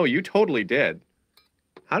 Oh, no, you totally did.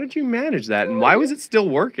 How did you manage that? And why was it still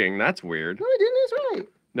working? That's weird. No, I didn't. It's right.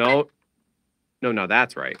 No. No,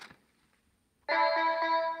 that's right.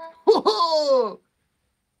 Whoa!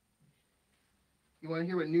 You want to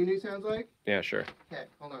hear what new sounds like? Yeah, sure. Okay,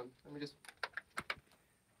 hold on. Let me just...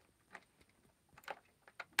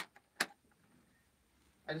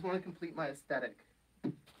 I just want to complete my aesthetic.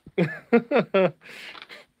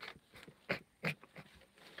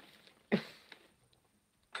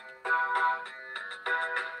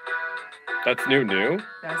 That's new?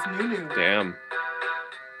 That's new. Damn.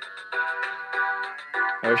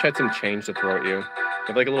 I wish I had some change to throw at you. You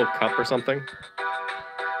have like a little cup or something?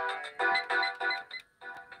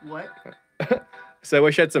 What? So I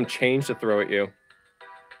wish I had some change to throw at you.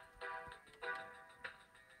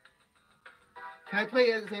 Can I play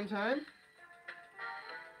it at the same time?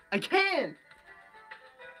 I can!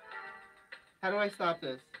 How do I stop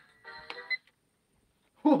this?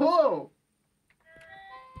 Whoa!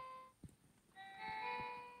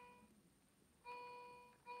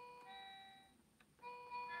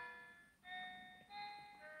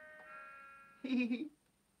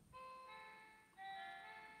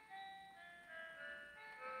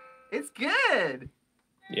 It's good!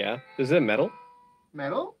 Yeah? Is it metal?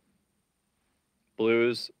 Metal?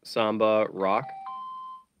 Blues, samba, rock?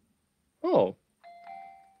 Oh.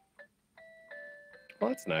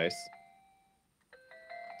 Well, that's nice.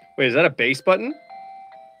 Wait, is that a bass button?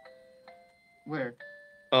 Where?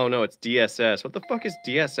 Oh, no, it's DSS. What the fuck is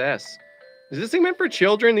DSS? Is this thing meant for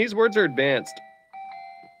children? These words are advanced.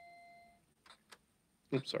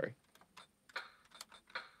 Oops, sorry.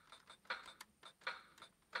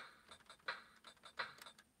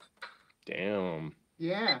 Damn.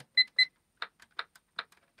 Yeah.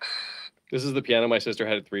 This is the piano my sister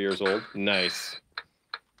had at 3 years old. Nice.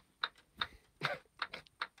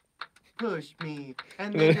 Push me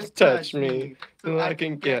and then then just just touch me so I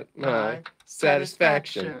can get my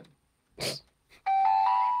satisfaction.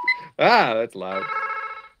 Ah, that's loud.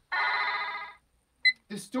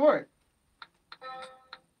 Distort.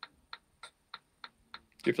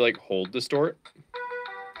 Do you have to like hold distort?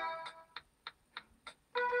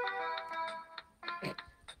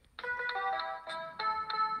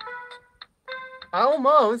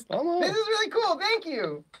 Almost. Almost. This is really cool. Thank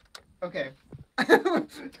you. Okay.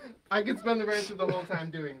 I could spend the rest of the whole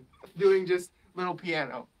time doing just little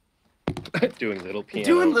piano. Doing little piano.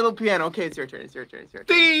 Doing little piano. Okay, it's your turn. It's your turn. It's your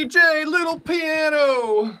turn. DJ Little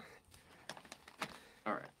Piano.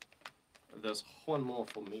 All right. There's one more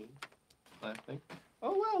for me. I think.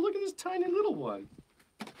 Oh wow! Look at this tiny little one.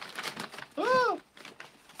 Oh.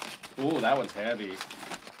 Ooh, that one's heavy.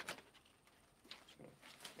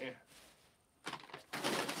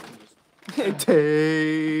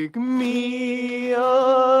 Take me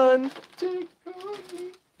on. Take on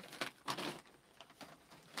me.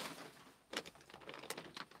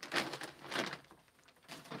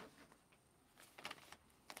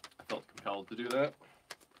 I felt compelled to do that.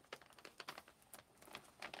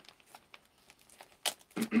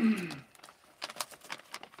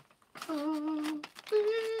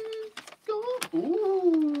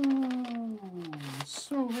 Ooh,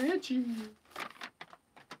 so edgy.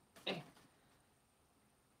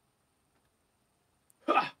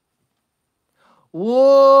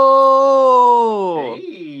 Whoa!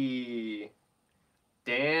 Hey.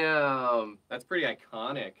 Damn. That's pretty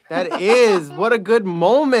iconic. That is. What a good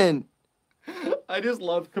moment. I just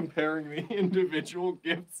love comparing the individual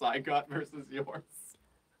gifts I got versus yours.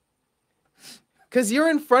 Because you're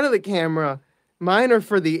in front of the camera. Mine are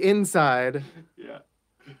for the inside. Yeah.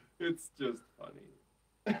 It's just funny.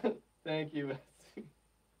 Thank you, Essi.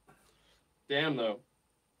 Damn, though.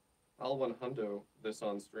 I'll 100 this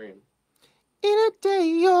on stream. In a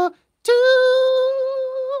day or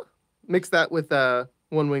two. Mix that with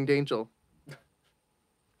One Winged Angel.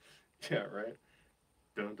 Yeah, right.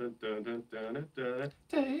 Dun, dun, dun, dun, dun, dun, dun.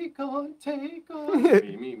 Take on, take on.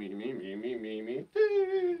 me. It's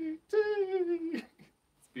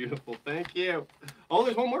beautiful. Thank you. Oh,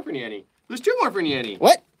 there's one more for Nyanny. There's two more for Nyanny.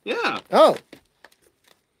 What? Yeah. Oh.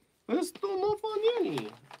 There's two more for Nyanny.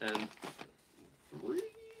 And three.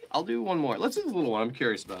 I'll do one more. Let's do this little one. I'm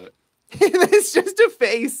curious about it. It's just a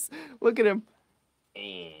face. Look at him.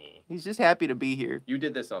 He's just happy to be here. You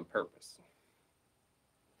did this on purpose.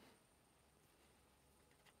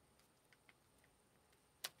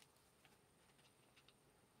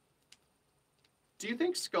 Do you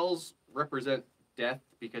think skulls represent death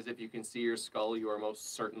because if you can see your skull, you are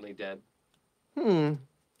most certainly dead?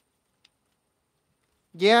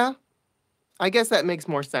 Yeah, I guess that makes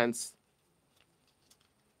more sense.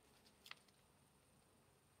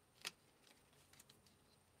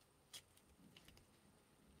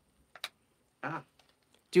 Ah.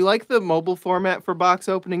 Do you like the mobile format for box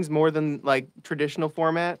openings more than like traditional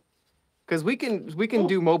format? Because we can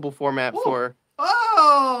do mobile format for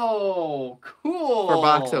cool. for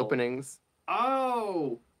box openings.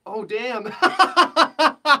 Oh damn.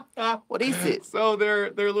 What is it? So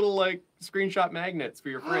they're little like screenshot magnets for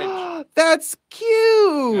your fridge. That's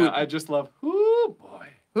cute. Yeah, I just love. Ooh boy.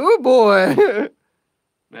 Oh boy.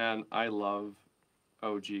 Man, I love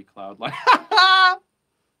OG Cloudline.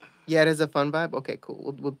 Yeah, it is a fun vibe. Okay,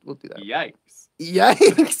 cool. We'll do that. Yikes.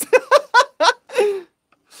 Yikes.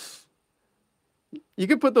 You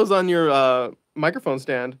could put those on your microphone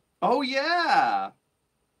stand. Oh yeah.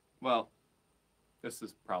 Well, this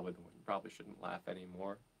is probably the one. You probably shouldn't laugh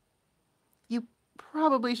anymore. You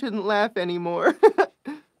probably shouldn't laugh anymore.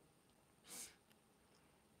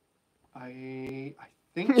 I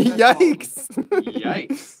think that's all. Yikes.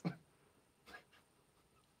 Yikes.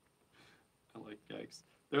 I like yikes.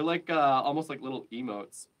 They're like almost like little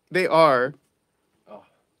emotes. They are. Oh.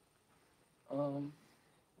 Well,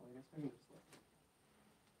 I guess I can just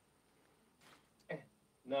like...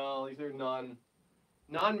 No, these are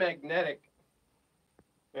non-magnetic.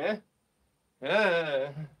 Eh? Ah!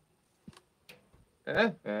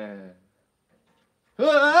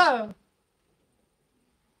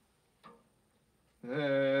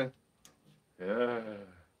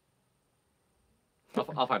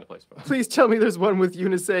 I'll find a place for them. Please tell me there's one with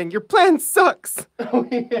Eunice saying, "Your plan sucks. Oh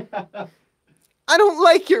yeah. I don't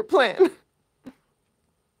like your plan."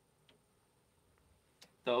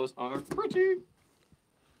 Those are pretty.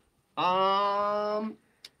 Why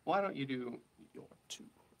don't you do your two?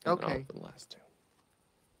 Okay. For the last two.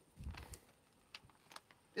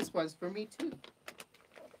 This was for me too.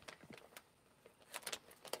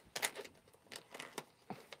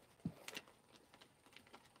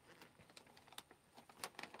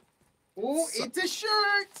 Oh, it's a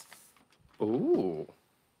shirt. Ooh.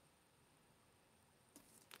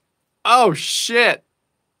 Oh shit.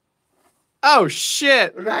 Oh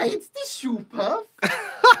shit. Right? It's the shoe puff.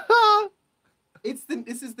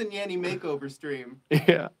 This is the Nyanny makeover stream.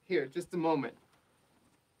 Yeah. Here, just a moment.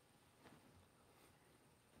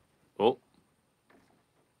 Oh.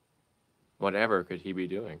 Whatever could he be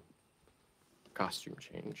doing? Costume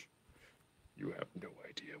change. You have no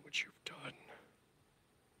idea what you've done.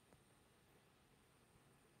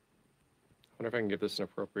 I wonder if I can give this an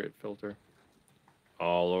appropriate filter.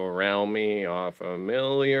 All around me are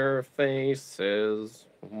familiar faces,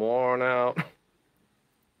 worn out.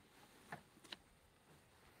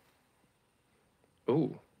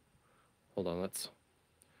 Ooh. Hold on, let's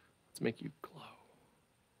make you glow.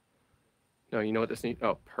 No, you know what this needs?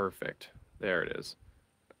 Oh, perfect. There it is.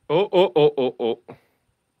 Oh.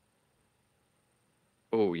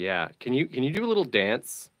 Oh yeah. Can you do a little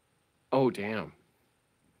dance? Oh damn.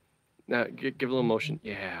 Now give a little motion.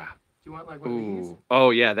 Yeah. Do you want like one of these? Oh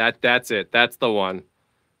yeah, that's it. That's the one.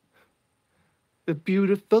 The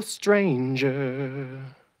beautiful stranger.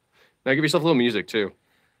 Now give yourself a little music too.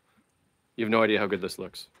 You have no idea how good this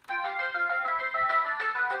looks.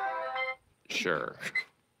 Sure.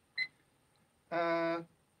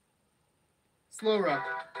 Slow rock.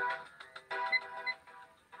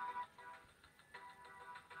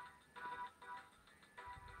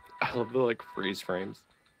 I love the like freeze frames.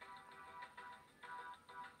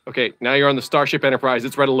 Okay, now you're on the Starship Enterprise.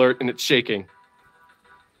 It's red alert and it's shaking.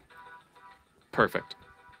 Perfect.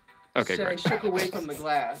 Okay, Should great. I shook away from the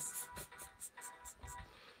glass?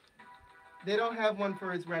 They don't have one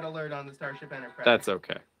for its red alert on the Starship Enterprise. That's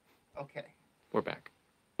okay. Okay. We're back.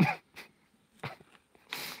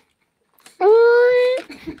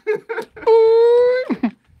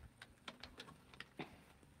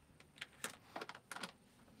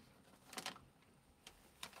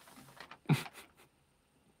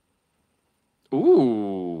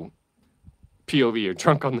 Ooh. POV, you're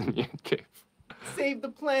drunk on the NyanCave. Save the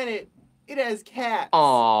planet. It has cats.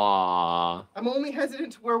 Aww. I'm only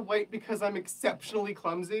hesitant to wear white because I'm exceptionally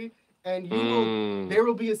clumsy, and there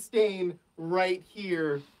will be a stain right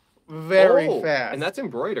here very fast. And that's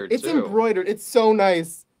embroidered, It's too. embroidered. It's so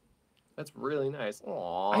nice. That's really nice.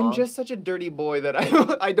 Aww. I'm just such a dirty boy that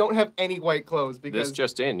I don't have any white clothes because This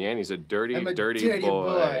just in, Yanny's a dirty, I'm a dirty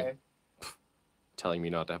boy. Telling me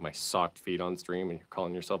not to have my socked feet on stream and you're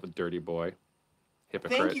calling yourself a dirty boy.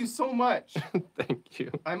 Hypocrite. Thank you so much. Thank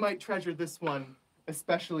you. I might treasure this one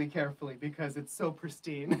especially carefully because it's so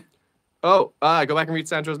pristine. Oh, go back and read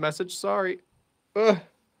Sandra's message. Sorry. Ugh.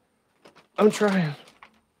 I'm trying.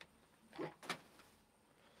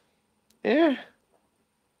 Yeah.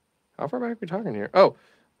 How far back are we talking here? Oh.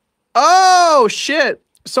 Oh, shit.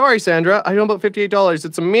 Sorry, Sandra. I know about $58.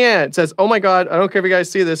 It's a man. It says, oh my God, I don't care if you guys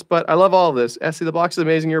see this, but I love all of this. Essie, the box is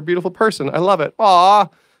amazing. You're a beautiful person. I love it. Aw.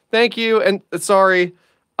 Thank you. And sorry.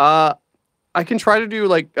 I can try to do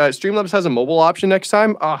like Streamlabs has a mobile option next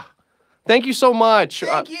time. Thank you so much.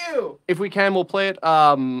 Thank you. If we can, we'll play it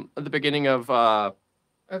at the beginning of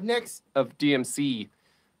DMC.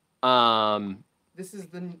 This is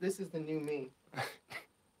the new me.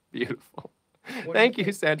 Beautiful. What Thank do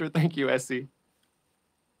you, Sandra. Thank you, Essie.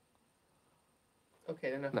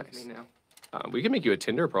 Okay, enough Nice. of me now. We can make you a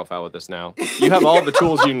Tinder profile with this now. You have all the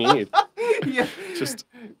tools you need. Yeah. Just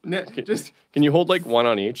can you hold like one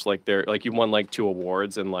on each? Like like you won like 2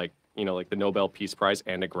 awards and like, you know, like the Nobel Peace Prize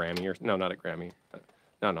and a Grammy or no, not a Grammy.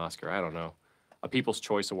 Not an Oscar, I don't know. A People's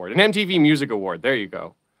Choice Award. An MTV Music Award. There you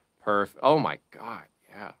go. Perfect. Oh my God,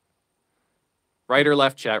 yeah. Right or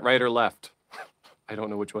left, chat? Right or left? I don't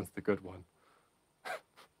know which one's the good one.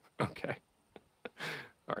 Okay.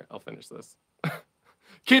 All right, I'll finish this.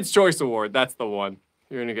 Kids' Choice Award, that's the one.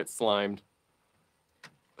 You're gonna get slimed.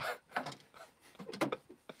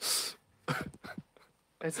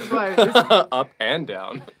 This is why. Up and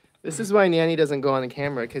down. This is why Nyanny doesn't go on the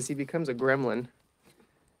camera, because he becomes a gremlin.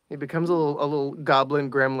 He becomes a little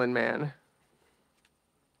goblin gremlin man.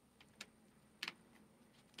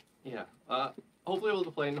 Yeah. Hopefully we'll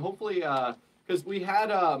play, and hopefully, because we had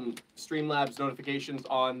Streamlabs notifications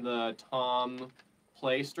on the Tom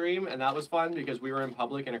Play stream, and that was fun because we were in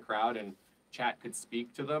public in a crowd and chat could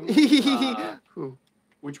speak to them,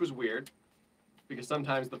 which was weird because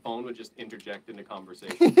sometimes the phone would just interject into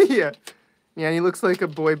conversation. Yeah. Yeah, he looks like a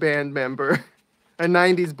boy band member. A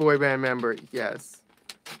 90s boy band member, yes.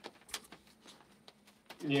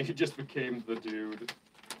 Yeah, he just became the dude.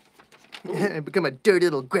 I become a dirty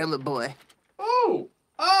little gremlin boy. Oh!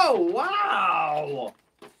 Oh, wow!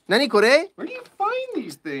 Nani kore? Where do you find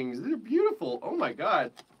these things? They're beautiful. Oh my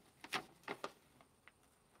God.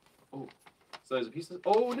 Oh, so there's a piece of,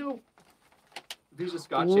 oh no. A piece of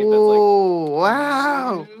Scotch tape that's like. Oh,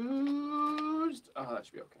 wow. Used. Oh, that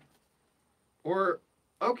should be okay. Or,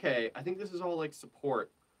 okay, I think this is all like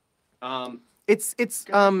support. It's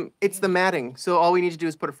the matting, so all we need to do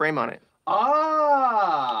is put a frame on it.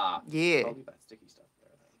 Ah! Yeah. I'll leave that sticky stuff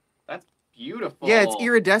there then. That's beautiful. Yeah, it's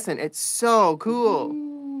iridescent. It's so cool.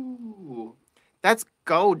 Ooh. That's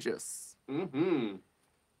gorgeous. Mm-hmm.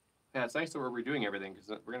 Yeah, it's nice that we're redoing everything because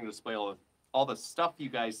we're going to display all the stuff you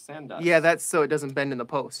guys send us. Yeah, that's so it doesn't bend in the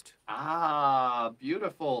post. Ah,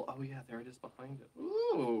 beautiful. Oh, yeah, there it is behind it.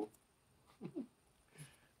 Ooh.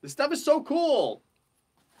 This stuff is so cool.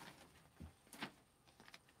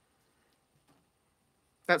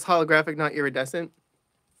 That's holographic, not iridescent.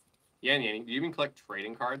 Yeah, Nanny, do you even collect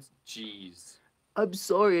trading cards? Jeez. I'm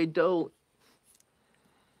sorry, I don't.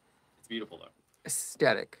 It's beautiful, though.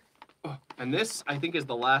 Aesthetic. Oh, and this, I think, is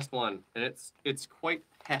the last one, and it's quite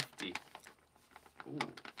hefty. Ooh.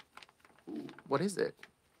 Ooh. What is it?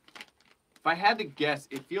 If I had to guess,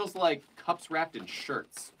 it feels like cups wrapped in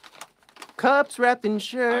shirts. Cups wrapped in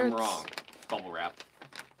shirts. I'm wrong. Bubble wrap.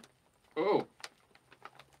 Oh.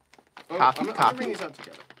 Oh, Copy, I'm gonna copy. bring these out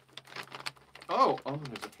together. Oh,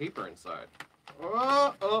 there's a paper inside.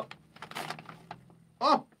 Oh.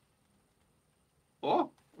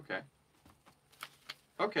 Okay.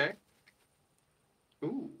 Okay.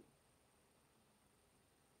 Ooh.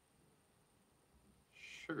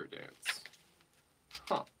 Sugar dance.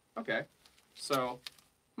 Huh. Okay. So,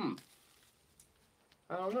 I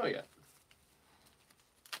don't know yet.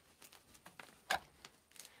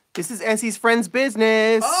 This is Essie's friend's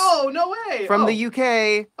business. Oh, no way! From the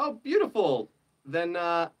UK. Oh, beautiful. Then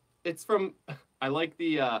it's from I like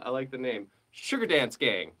the name. Sugar Dance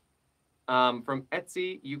Gang. From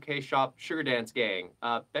Etsy UK shop Sugar Dance Gang.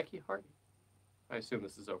 Becky Hardy. I assume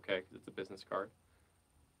this is okay because it's a business card.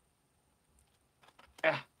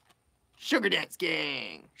 Sugar Dance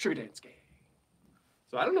Gang. Sugar Dance Gang.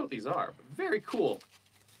 So I don't know what these are, but very cool.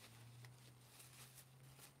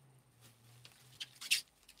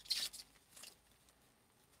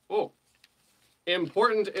 Oh,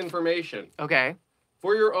 important information. Okay.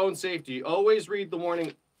 For your own safety, always read the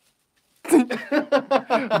warning.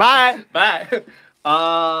 Bye. Bye.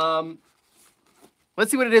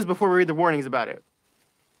 Let's see what it is before we read the warnings about it.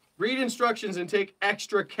 Read instructions and take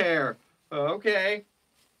extra care. Okay.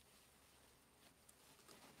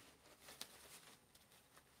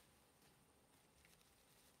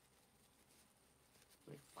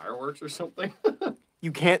 Like fireworks or something?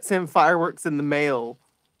 You can't send fireworks in the mail.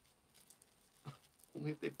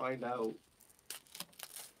 Only if they find out.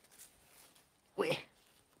 Wait.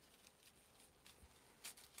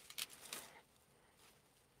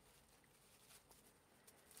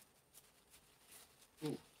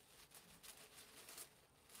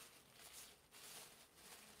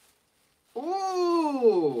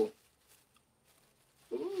 Ooh.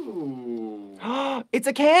 Ooh. It's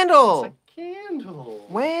a candle. It's a candle.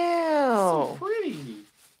 Wow. So pretty.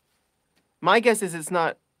 My guess is it's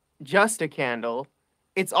not just a candle.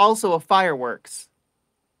 It's also a fireworks.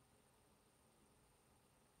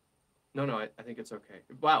 No, I think it's okay.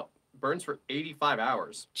 Wow. Burns for 85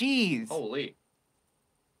 hours. Jeez. Holy.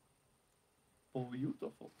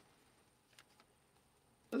 Beautiful.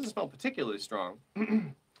 Doesn't smell particularly strong.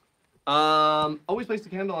 Always place the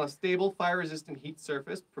candle on a stable, fire-resistant heat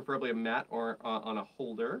surface, preferably a mat or on a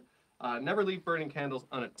holder. Never leave burning candles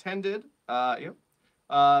unattended. To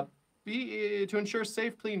ensure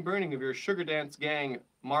safe, clean burning of your Sugar Dance Gang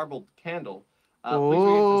marbled candle. Please read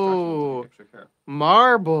its instructions and take extra care.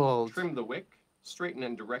 Marbled. Trim the wick, straighten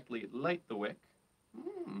and directly light the wick.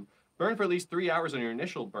 Burn for at least 3 hours on your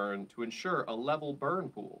initial burn to ensure a level burn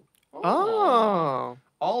pool. Oh.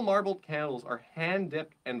 All marbled candles are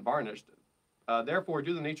hand-dipped and varnished. Therefore,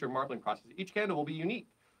 due to the nature of marbling process, each candle will be unique.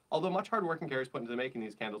 Although much hard work and care is put into making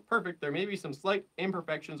these candles perfect, there may be some slight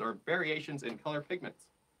imperfections or variations in color pigments.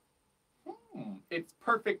 It's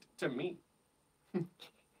perfect to me.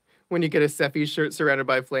 When you get a Seffi shirt surrounded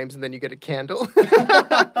by flames and then you get a candle. Just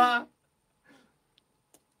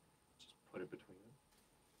put it between them.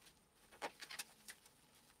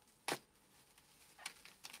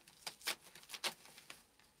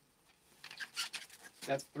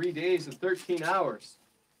 That's 3 days and 13 hours.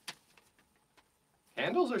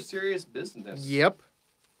 Candles are serious business. Yep.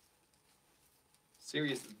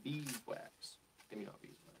 Serious beeswax. Maybe not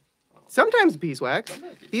beeswax. Sometimes beeswax.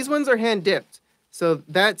 Sometimes beeswax. These ones are hand dipped. So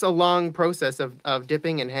that's a long process of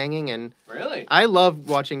dipping and hanging, and Really? I love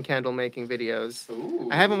watching candle making videos. Ooh.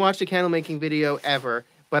 I haven't watched a candle making video ever,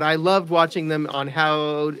 but I loved watching them on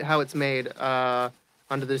how it's made on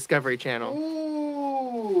the Discovery Channel.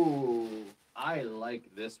 Ooh. I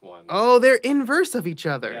like this one. Oh, they're inverse of each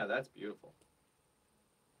other. Yeah, that's beautiful.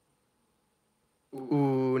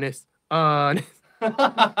 Ooh-ness. And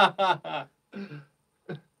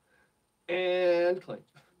clink.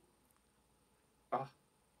 Ah.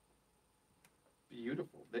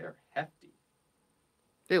 Beautiful. They're hefty.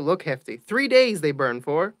 They look hefty. 3 days they burn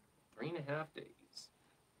for. 3.5 days.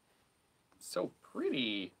 So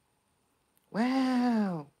pretty.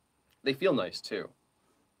 Wow. They feel nice too.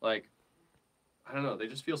 Like, I don't know, they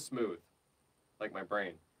just feel smooth. Like my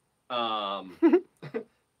brain.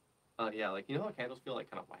 Yeah, like, you know how candles feel like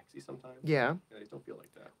kind of waxy sometimes? Yeah. Yeah, these don't feel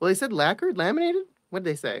like that. Well, they said lacquered, laminated? What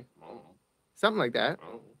did they say? I don't know. Something like that. I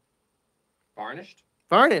don't know. Varnished?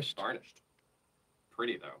 Varnished. Varnished.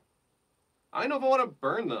 Pretty though. I don't know if I want to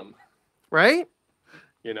burn them. Right?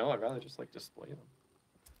 You know, I'd rather just like display them.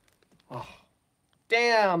 Oh.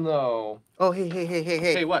 Damn though. Oh, hey.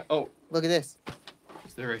 Hey, what? Oh, Look at this.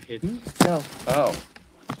 is there a hidden? No. Oh.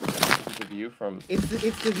 This is the view from. It's the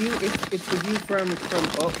view. It's the view from.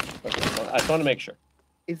 Oh, Okay, well, I just want to make sure.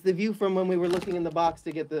 it's the view from when we were looking in the box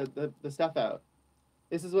to get the stuff out.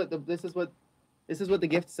 This is what the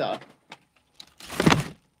gift saw.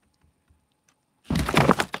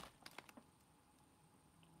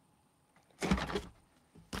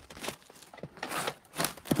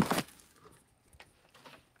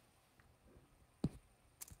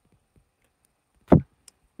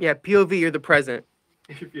 Yeah, POV, you're the present.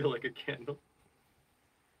 You feel like a candle.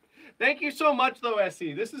 Thank you so much, though,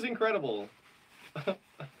 Essi. This is incredible.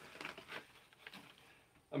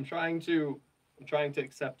 I'm trying to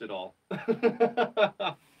accept it all.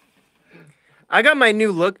 I got my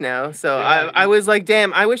new look now, so Yeah, I was like,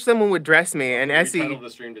 damn, I wish someone would dress me. And We Essi, titled the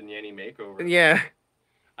stream to Nyanny Makeover. yeah.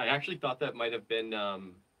 I actually thought that might have been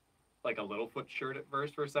like a Littlefoot shirt at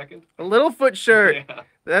first for a second. A Littlefoot shirt. Yeah.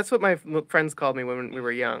 That's what my friends called me when we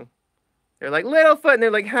were young. They're like, Littlefoot, and they're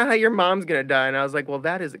like, haha, your mom's gonna die. And I was like, well,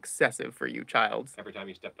 that is excessive for you, child. Every time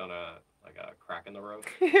you stepped on a crack in the road.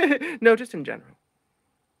 No, just in general.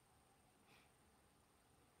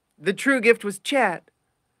 The true gift was chat.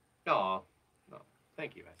 Aw. No.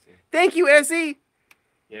 Thank you, Essi. Thank you, Essie.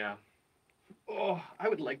 Yeah. Oh, I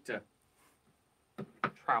would like to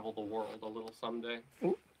travel the world a little someday.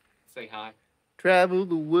 Ooh. Say hi. Travel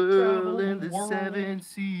the world Travel in the the world. 7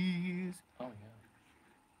 seas. Oh,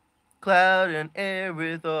 Cloud and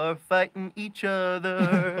Aerith are fighting each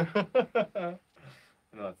other. yeah.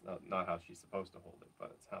 No, that's not how she's supposed to hold it,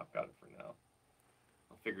 but it's how I've got it for now.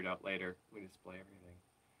 I'll figure it out later. We display everything.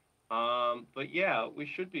 But yeah, we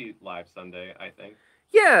should be live Sunday, I think.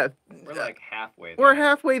 Yeah, We're like halfway there. we're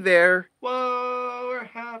halfway there. Whoa, we're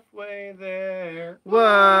halfway there.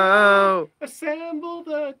 Whoa. Assemble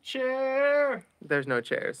the chair. There's no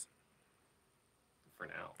chairs For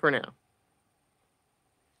now. for now.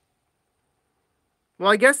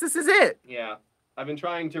 Well, I guess this is it. Yeah. I've been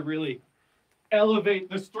trying to really elevate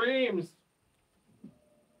the streams.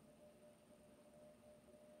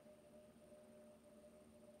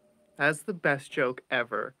 That's the best joke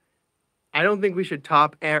ever. I don't think we should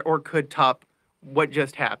top or could top what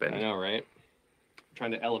just happened. I know, right? I'm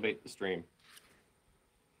trying to elevate the stream.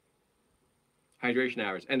 Hydration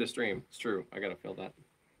hours. End of stream. It's true. I gotta fill that.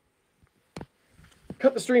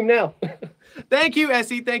 Cut the stream now. Thank you,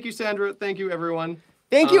 Essi. Thank you, Sandra. Thank you, everyone.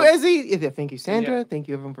 Thank you, Essi. Thank you, Sandra. Yeah. Thank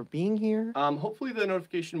you, everyone, for being here. Hopefully the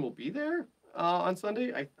notification will be there on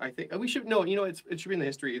Sunday. I think we should know. You know, it should be in the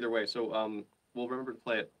history either way. So we'll remember to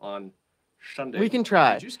play it on Sunday. We can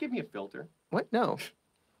try. Did you just give me a filter? What? No.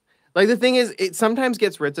 Like, the thing is, it sometimes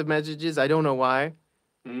gets rid of messages. I don't know why.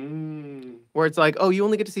 Where it's like, oh, you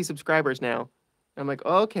only get to see subscribers now. I'm like,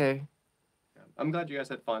 oh, okay. I'm glad you guys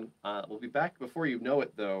had fun. We'll be back before you know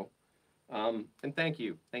it, though. And thank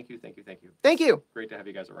you. Thank you. Thank you. Thank you. Thank you. Great to have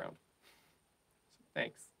you guys around.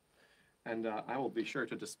 Thanks. And I will be sure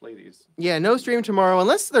to display these. Yeah, no stream tomorrow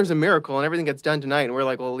unless there's a miracle and everything gets done tonight. And we're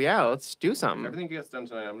like, well, yeah, let's do If something. everything gets done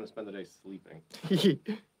tonight, I'm going to spend the day sleeping.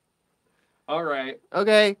 All right.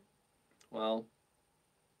 Okay. Well,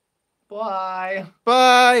 bye.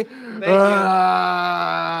 Bye. Thank you.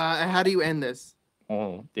 How do you end this?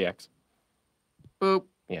 Oh, the X. Boop.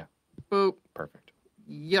 Yeah. Boop. Perfect.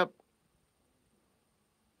 Yep.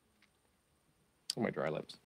 Oh, my dry lips.